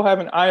still have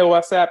an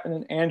iOS app and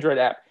an Android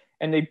app,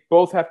 and they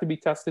both have to be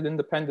tested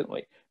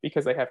independently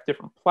because they have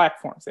different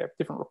platforms, they have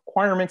different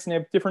requirements, and they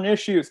have different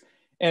issues.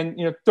 And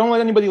don't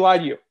let anybody lie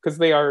to you, because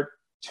they are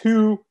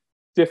 2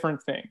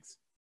 different things.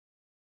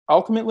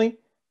 Ultimately,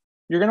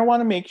 you're going to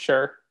want to make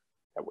sure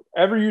that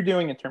whatever you're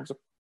doing in terms of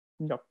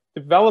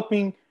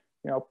developing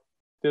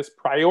this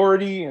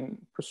priority and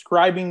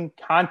prescribing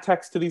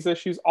context to these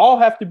issues all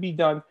have to be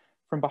done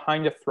from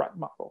behind a threat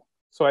model.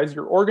 So as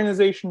your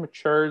organization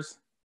matures,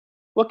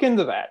 look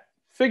into that.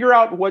 Figure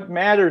out what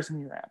matters in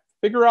your app.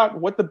 Figure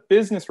out what the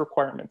business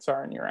requirements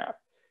are in your app,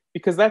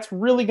 because that's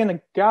really going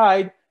to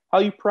guide how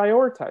you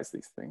prioritize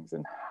these things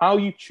and how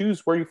you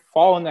choose where you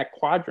fall in that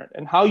quadrant,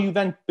 and how you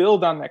then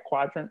build on that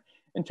quadrant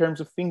in terms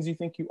of things you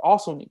think you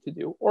also need to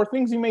do, or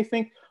things you may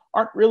think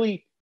aren't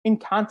really in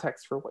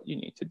context for what you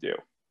need to do.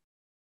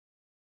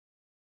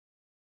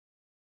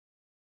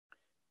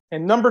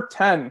 And number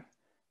 10,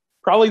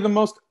 probably the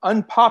most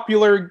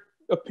unpopular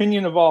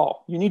opinion of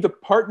all, you need to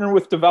partner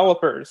with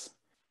developers.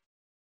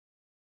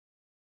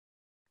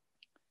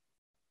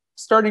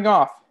 Starting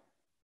off,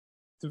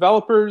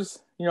 developers,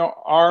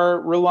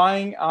 are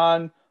relying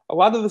on a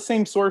lot of the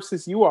same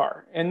sources you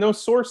are, and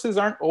those sources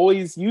aren't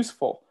always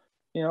useful.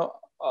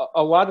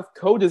 A lot of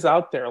code is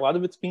out there, a lot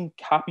of it's being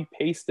copy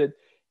pasted,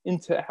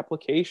 into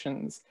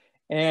applications,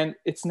 and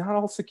it's not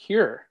all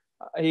secure.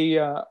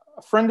 A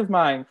friend of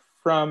mine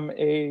from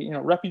a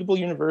reputable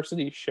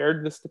university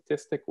shared this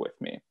statistic with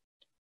me.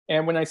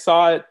 And when I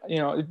saw it,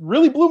 it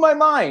really blew my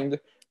mind,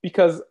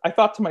 because I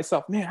thought to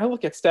myself, man, I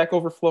look at Stack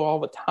Overflow all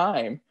the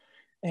time,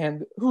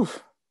 and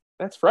oof,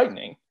 that's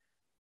frightening.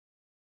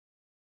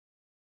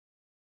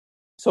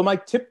 So my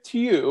tip to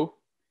you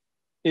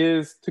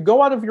is to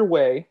go out of your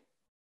way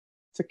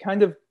to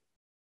kind of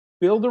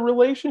build a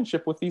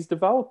relationship with these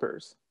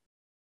developers.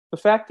 The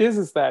fact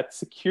is that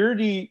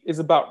security is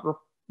about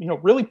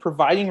really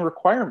providing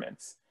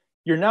requirements.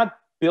 You're not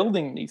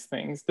building these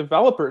things.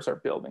 Developers are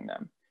building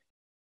them.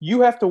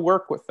 You have to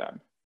work with them.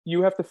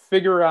 You have to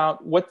figure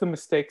out what the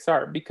mistakes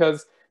are,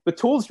 because the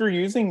tools you're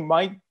using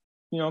might,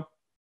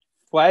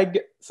 flag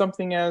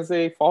something as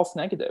a false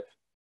negative,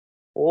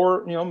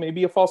 or,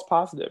 maybe a false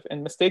positive,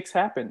 and mistakes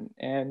happen.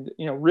 And,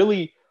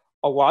 really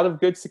a lot of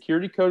good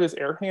security code is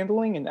error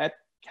handling, and that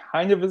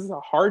kind of is a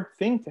hard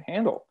thing to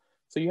handle.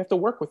 So you have to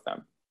work with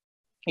them.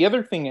 The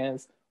other thing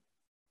is,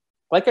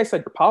 like I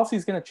said, your policy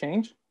is going to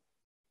change.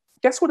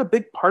 Guess what a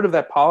big part of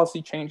that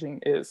policy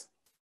changing is?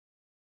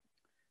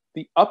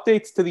 The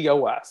updates to the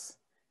OS.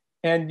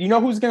 And you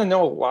know who's going to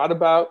know a lot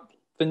about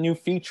the new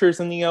features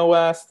in the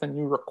OS, the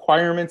new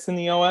requirements in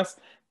the OS?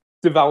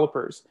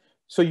 Developers.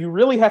 So you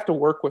really have to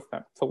work with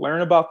them to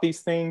learn about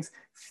these things,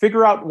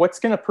 figure out what's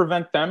going to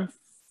prevent them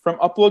from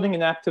uploading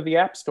an app to the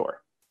App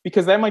Store,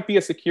 because that might be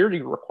a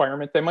security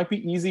requirement that might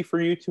be easy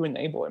for you to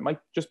enable. It might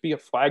just be a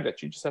flag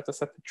that you just have to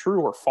set to true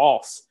or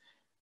false.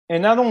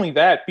 And not only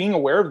that, being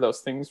aware of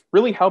those things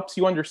really helps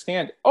you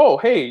understand, oh,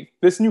 hey,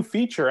 this new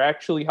feature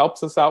actually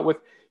helps us out with,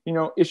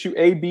 issue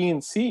A, B,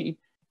 and C.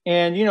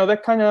 And,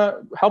 that kind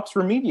of helps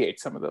remediate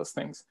some of those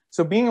things.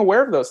 So being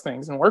aware of those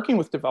things and working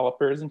with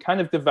developers and kind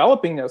of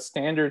developing those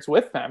standards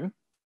with them,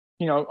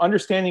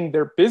 understanding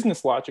their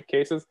business logic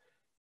cases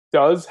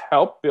does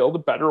help build a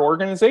better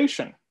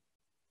organization.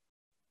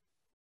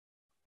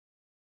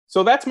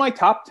 So that's my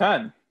top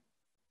 10.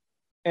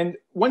 And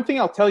one thing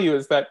I'll tell you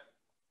is that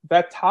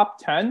top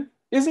 10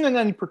 isn't in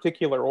any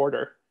particular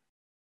order.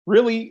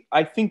 Really,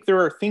 I think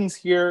there are things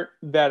here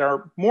that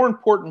are more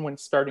important when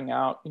starting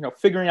out.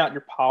 Figuring out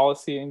your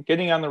policy and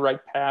getting on the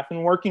right path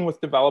and working with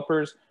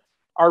developers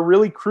are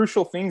really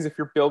crucial things if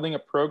you're building a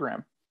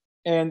program.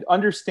 And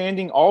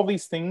understanding all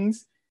these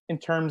things in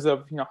terms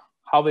of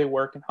how they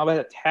work and how that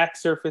attack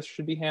surface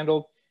should be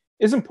handled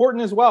is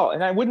important as well.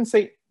 And I wouldn't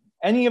say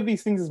any of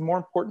these things is more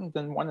important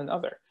than one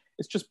another.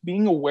 It's just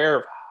being aware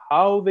of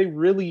how they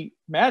really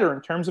matter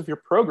in terms of your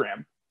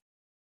program.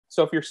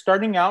 So if you're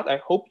starting out,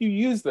 I hope you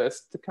use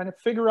this to kind of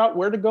figure out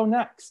where to go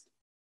next.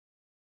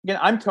 Again,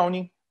 I'm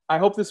Tony. I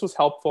hope this was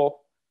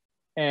helpful.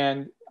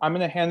 And I'm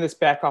going to hand this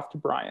back off to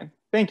Brian.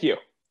 Thank you.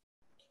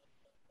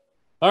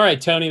 All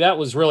right, Tony, that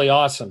was really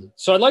awesome.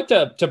 So I'd like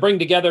to bring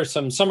together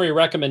some summary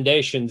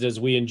recommendations as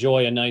we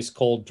enjoy a nice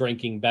cold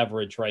drinking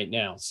beverage right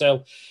now.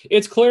 So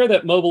it's clear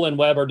that mobile and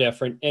web are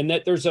different, and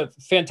that there's a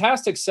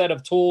fantastic set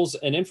of tools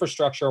and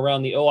infrastructure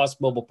around the OWASP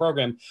mobile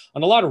program,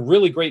 and a lot of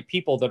really great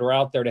people that are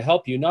out there to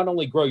help you not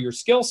only grow your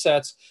skill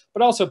sets,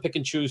 but also pick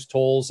and choose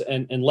tools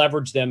and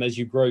leverage them as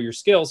you grow your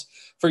skills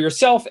for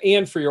yourself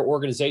and for your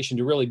organization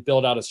to really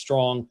build out a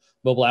strong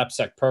mobile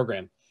AppSec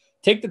program.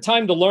 Take the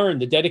time to learn.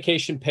 The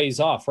dedication pays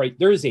off, right?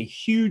 There is a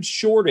huge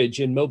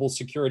shortage in mobile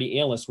security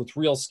analysts with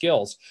real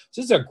skills. So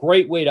this is a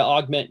great way to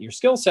augment your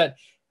skill set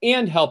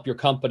and help your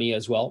company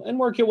as well, and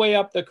work your way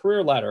up the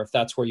career ladder if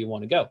that's where you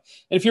want to go.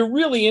 And if you're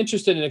really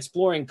interested in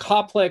exploring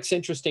complex,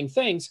 interesting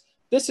things,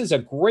 this is a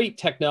great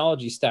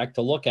technology stack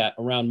to look at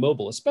around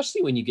mobile,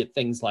 especially when you get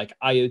things like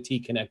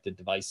IoT connected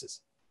devices.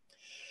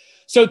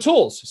 So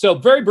tools. So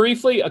very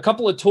briefly, a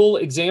couple of tool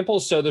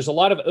examples. So there's a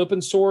lot of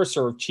open source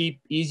or cheap,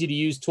 easy to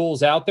use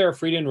tools out there.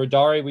 Frida and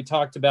Radari, we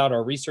talked about,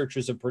 our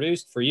researchers have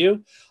produced for you.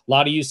 A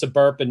lot of use of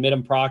Burp and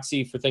Minim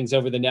Proxy for things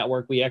over the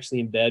network. We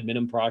actually embed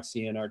Minim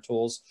Proxy in our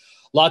tools.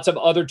 Lots of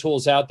other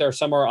tools out there.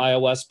 Some are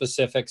iOS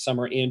specific, some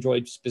are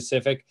Android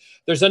specific.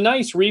 There's a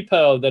nice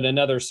repo that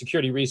another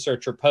security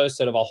researcher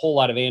posted of a whole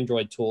lot of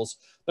Android tools.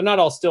 They're not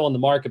all still in the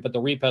market, but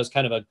the repo is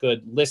kind of a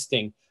good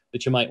listing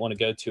that you might want to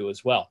go to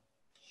as well.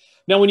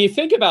 Now, when you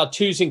think about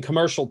choosing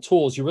commercial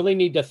tools, you really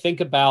need to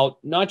think about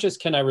not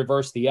just can I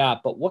reverse the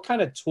app, but what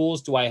kind of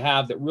tools do I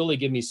have that really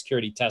give me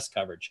security test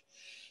coverage?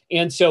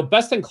 And so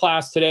best in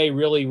class today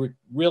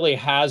really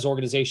has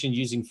organizations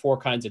using 4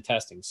 kinds of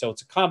testing. So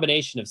it's a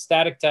combination of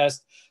static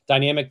tests,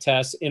 dynamic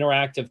tests,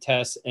 interactive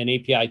tests, and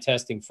API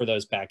testing for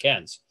those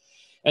backends.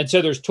 And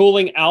so there's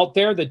tooling out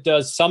there that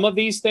does some of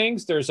these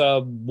things. There's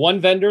one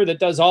vendor that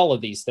does all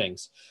of these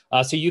things.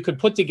 So you could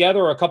put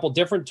together a couple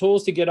different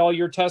tools to get all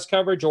your test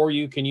coverage, or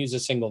you can use a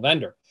single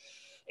vendor.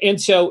 And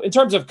so in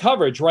terms of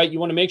coverage, right, you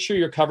want to make sure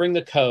you're covering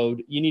the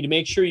code. You need to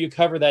make sure you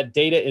cover that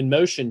data in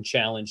motion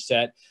challenge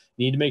set.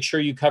 You need to make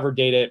sure you cover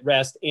data at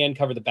rest and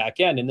cover the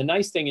back end. And the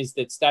nice thing is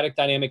that static,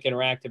 dynamic,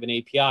 interactive, and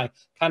API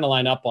kind of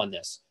line up on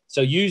this. So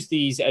use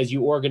these as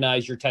you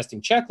organize your testing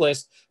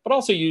checklist, but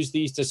also use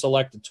these to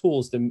select the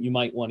tools that you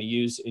might want to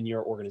use in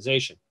your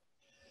organization.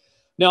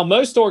 Now,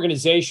 most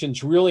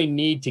organizations really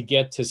need to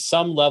get to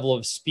some level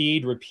of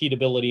speed,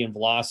 repeatability, and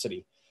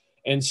velocity.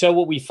 And so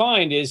what we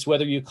find is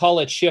whether you call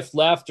it shift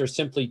left or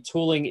simply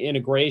tooling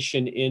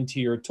integration into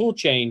your tool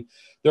chain,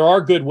 there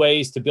are good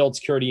ways to build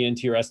security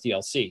into your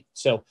SDLC.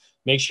 So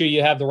make sure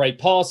you have the right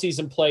policies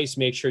in place,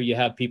 make sure you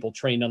have people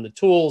trained on the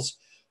tools,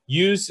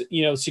 use,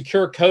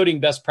 secure coding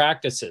best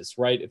practices,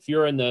 right? If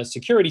you're in the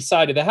security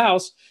side of the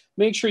house,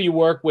 make sure you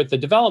work with the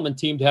development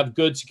team to have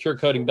good secure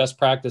coding best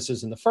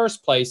practices in the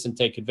first place and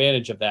take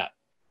advantage of that.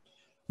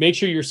 Make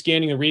sure you're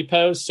scanning the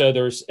repos. So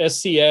there's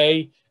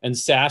SCA and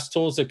SaaS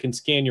tools that can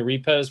scan your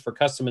repos for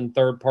custom and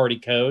third-party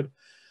code.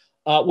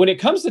 When it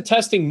comes to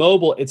testing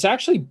mobile, it's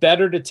actually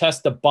better to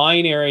test the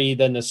binary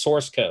than the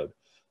source code.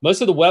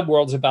 Most of the web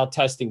world is about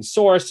testing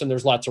source, and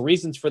there's lots of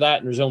reasons for that,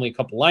 and there's only a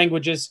couple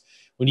languages.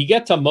 When you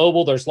get to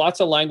mobile, there's lots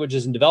of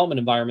languages and development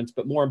environments,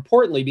 but more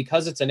importantly,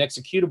 because it's an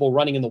executable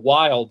running in the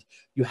wild,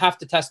 you have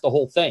to test the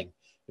whole thing.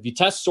 If you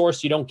test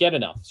source, you don't get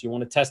enough. So you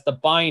want to test the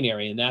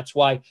binary, and that's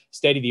why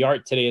state of the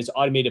art today is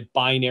automated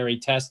binary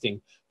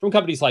testing from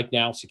companies like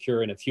Now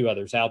Secure and a few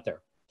others out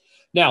there.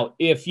 Now,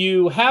 if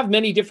you have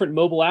many different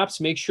mobile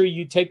apps, make sure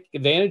you take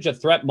advantage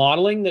of threat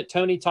modeling that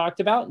Tony talked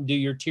about and do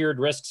your tiered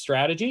risk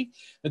strategy.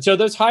 And so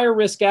those higher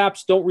risk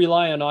apps don't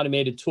rely on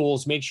automated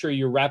tools. Make sure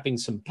you're wrapping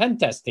some pen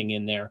testing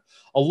in there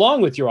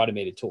along with your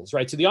automated tools,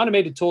 right? So the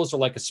automated tools are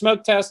like a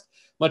smoke test,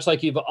 much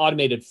like you've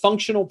automated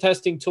functional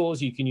testing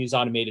tools. You can use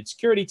automated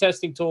security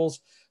testing tools.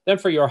 Then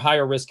for your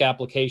higher risk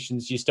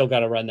applications, you still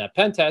got to run that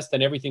pen test,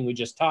 and everything we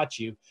just taught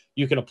you,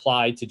 you can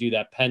apply to do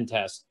that pen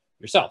test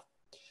yourself.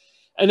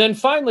 And then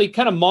finally,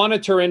 kind of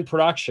monitor in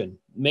production.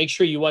 Make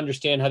sure you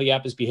understand how the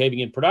app is behaving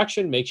in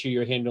production. Make sure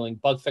you're handling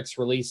bug fix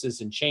releases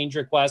and change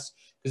requests,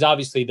 because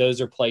obviously those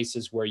are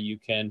places where you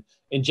can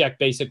inject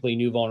basically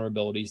new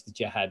vulnerabilities that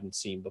you hadn't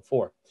seen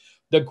before.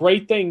 The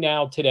great thing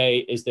now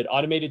today is that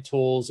automated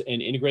tools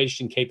and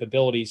integration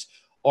capabilities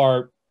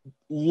are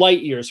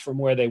light years from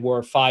where they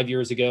were 5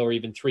 years ago or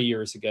even 3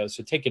 years ago.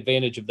 So take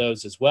advantage of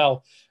those as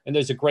well. And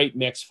there's a great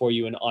mix for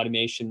you in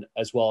automation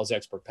as well as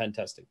expert pen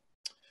testing.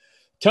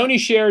 Tony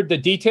shared the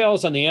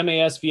details on the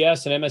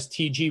MASVS and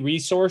MSTG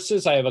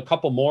resources. I have a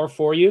couple more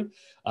for you.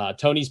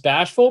 Tony's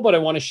bashful, but I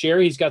want to share.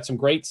 He's got some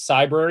great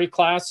cybrary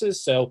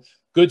classes. So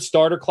good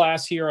starter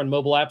class here on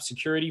mobile app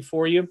security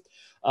for you.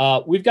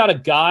 We've got a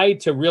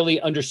guide to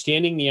really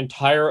understanding the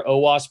entire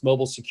OWASP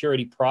mobile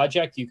security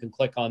project. You can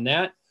click on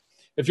that.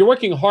 If you're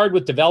working hard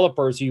with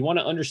developers, you want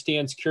to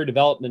understand secure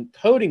development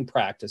coding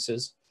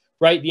practices,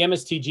 right? The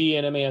MSTG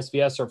and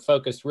MASVS are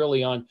focused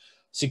really on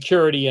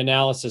security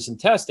analysis and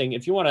testing.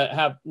 If you want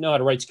to know how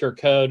to write secure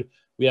code,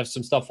 we have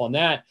some stuff on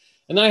that.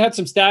 And then I had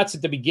some stats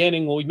at the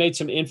beginning. Well, we made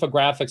some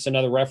infographics and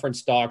other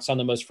reference docs on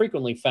the most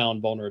frequently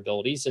found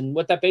vulnerabilities. And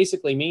what that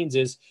basically means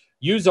is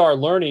use our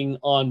learning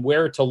on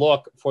where to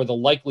look for the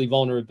likely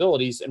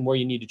vulnerabilities and where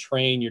you need to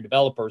train your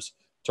developers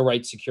to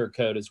write secure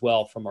code as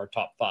well from our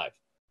top 5.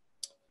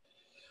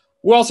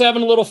 We're also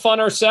having a little fun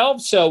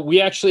ourselves. So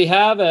we actually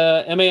have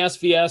a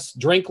MASVS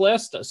drink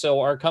list. So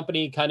our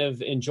company kind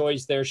of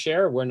enjoys their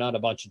share. We're not a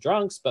bunch of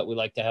drunks, but we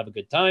like to have a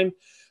good time.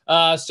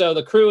 So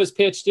the crew has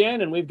pitched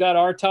in and we've got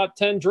our top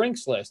 10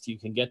 drinks list. You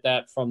can get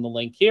that from the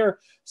link here.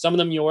 Some of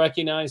them you'll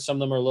recognize. Some of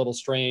them are a little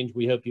strange.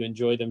 We hope you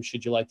enjoy them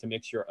should you like to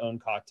mix your own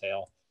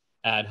cocktail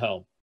at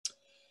home.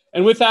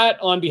 And with that,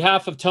 on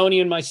behalf of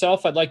Tony and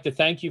myself, I'd like to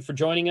thank you for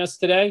joining us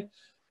today.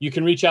 You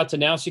can reach out to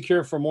Now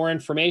Secure for more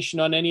information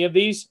on any of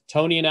these.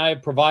 Tony and I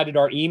have provided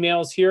our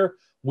emails here.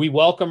 We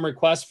welcome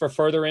requests for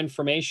further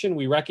information.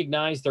 We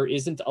recognize there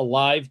isn't a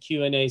live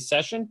Q&A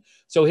session,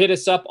 so hit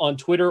us up on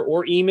Twitter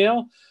or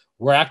email.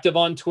 We're active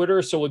on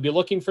Twitter, so we'll be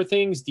looking for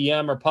things.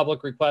 DM or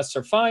public requests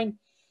are fine.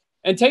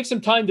 And take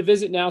some time to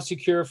visit Now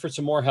Secure for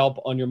some more help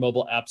on your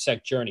mobile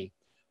AppSec journey.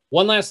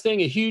 One last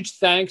thing, a huge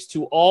thanks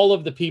to all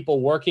of the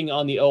people working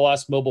on the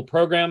OWASP mobile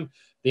program,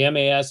 the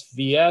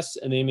MASVS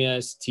and the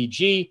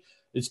MSTG.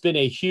 It's been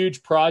a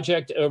huge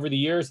project over the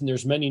years, and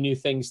there's many new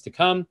things to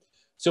come.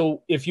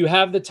 So if you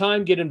have the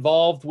time, get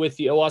involved with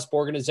the OWASP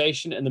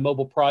organization and the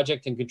mobile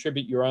project and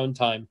contribute your own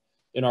time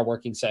in our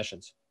working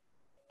sessions.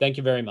 Thank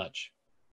you very much.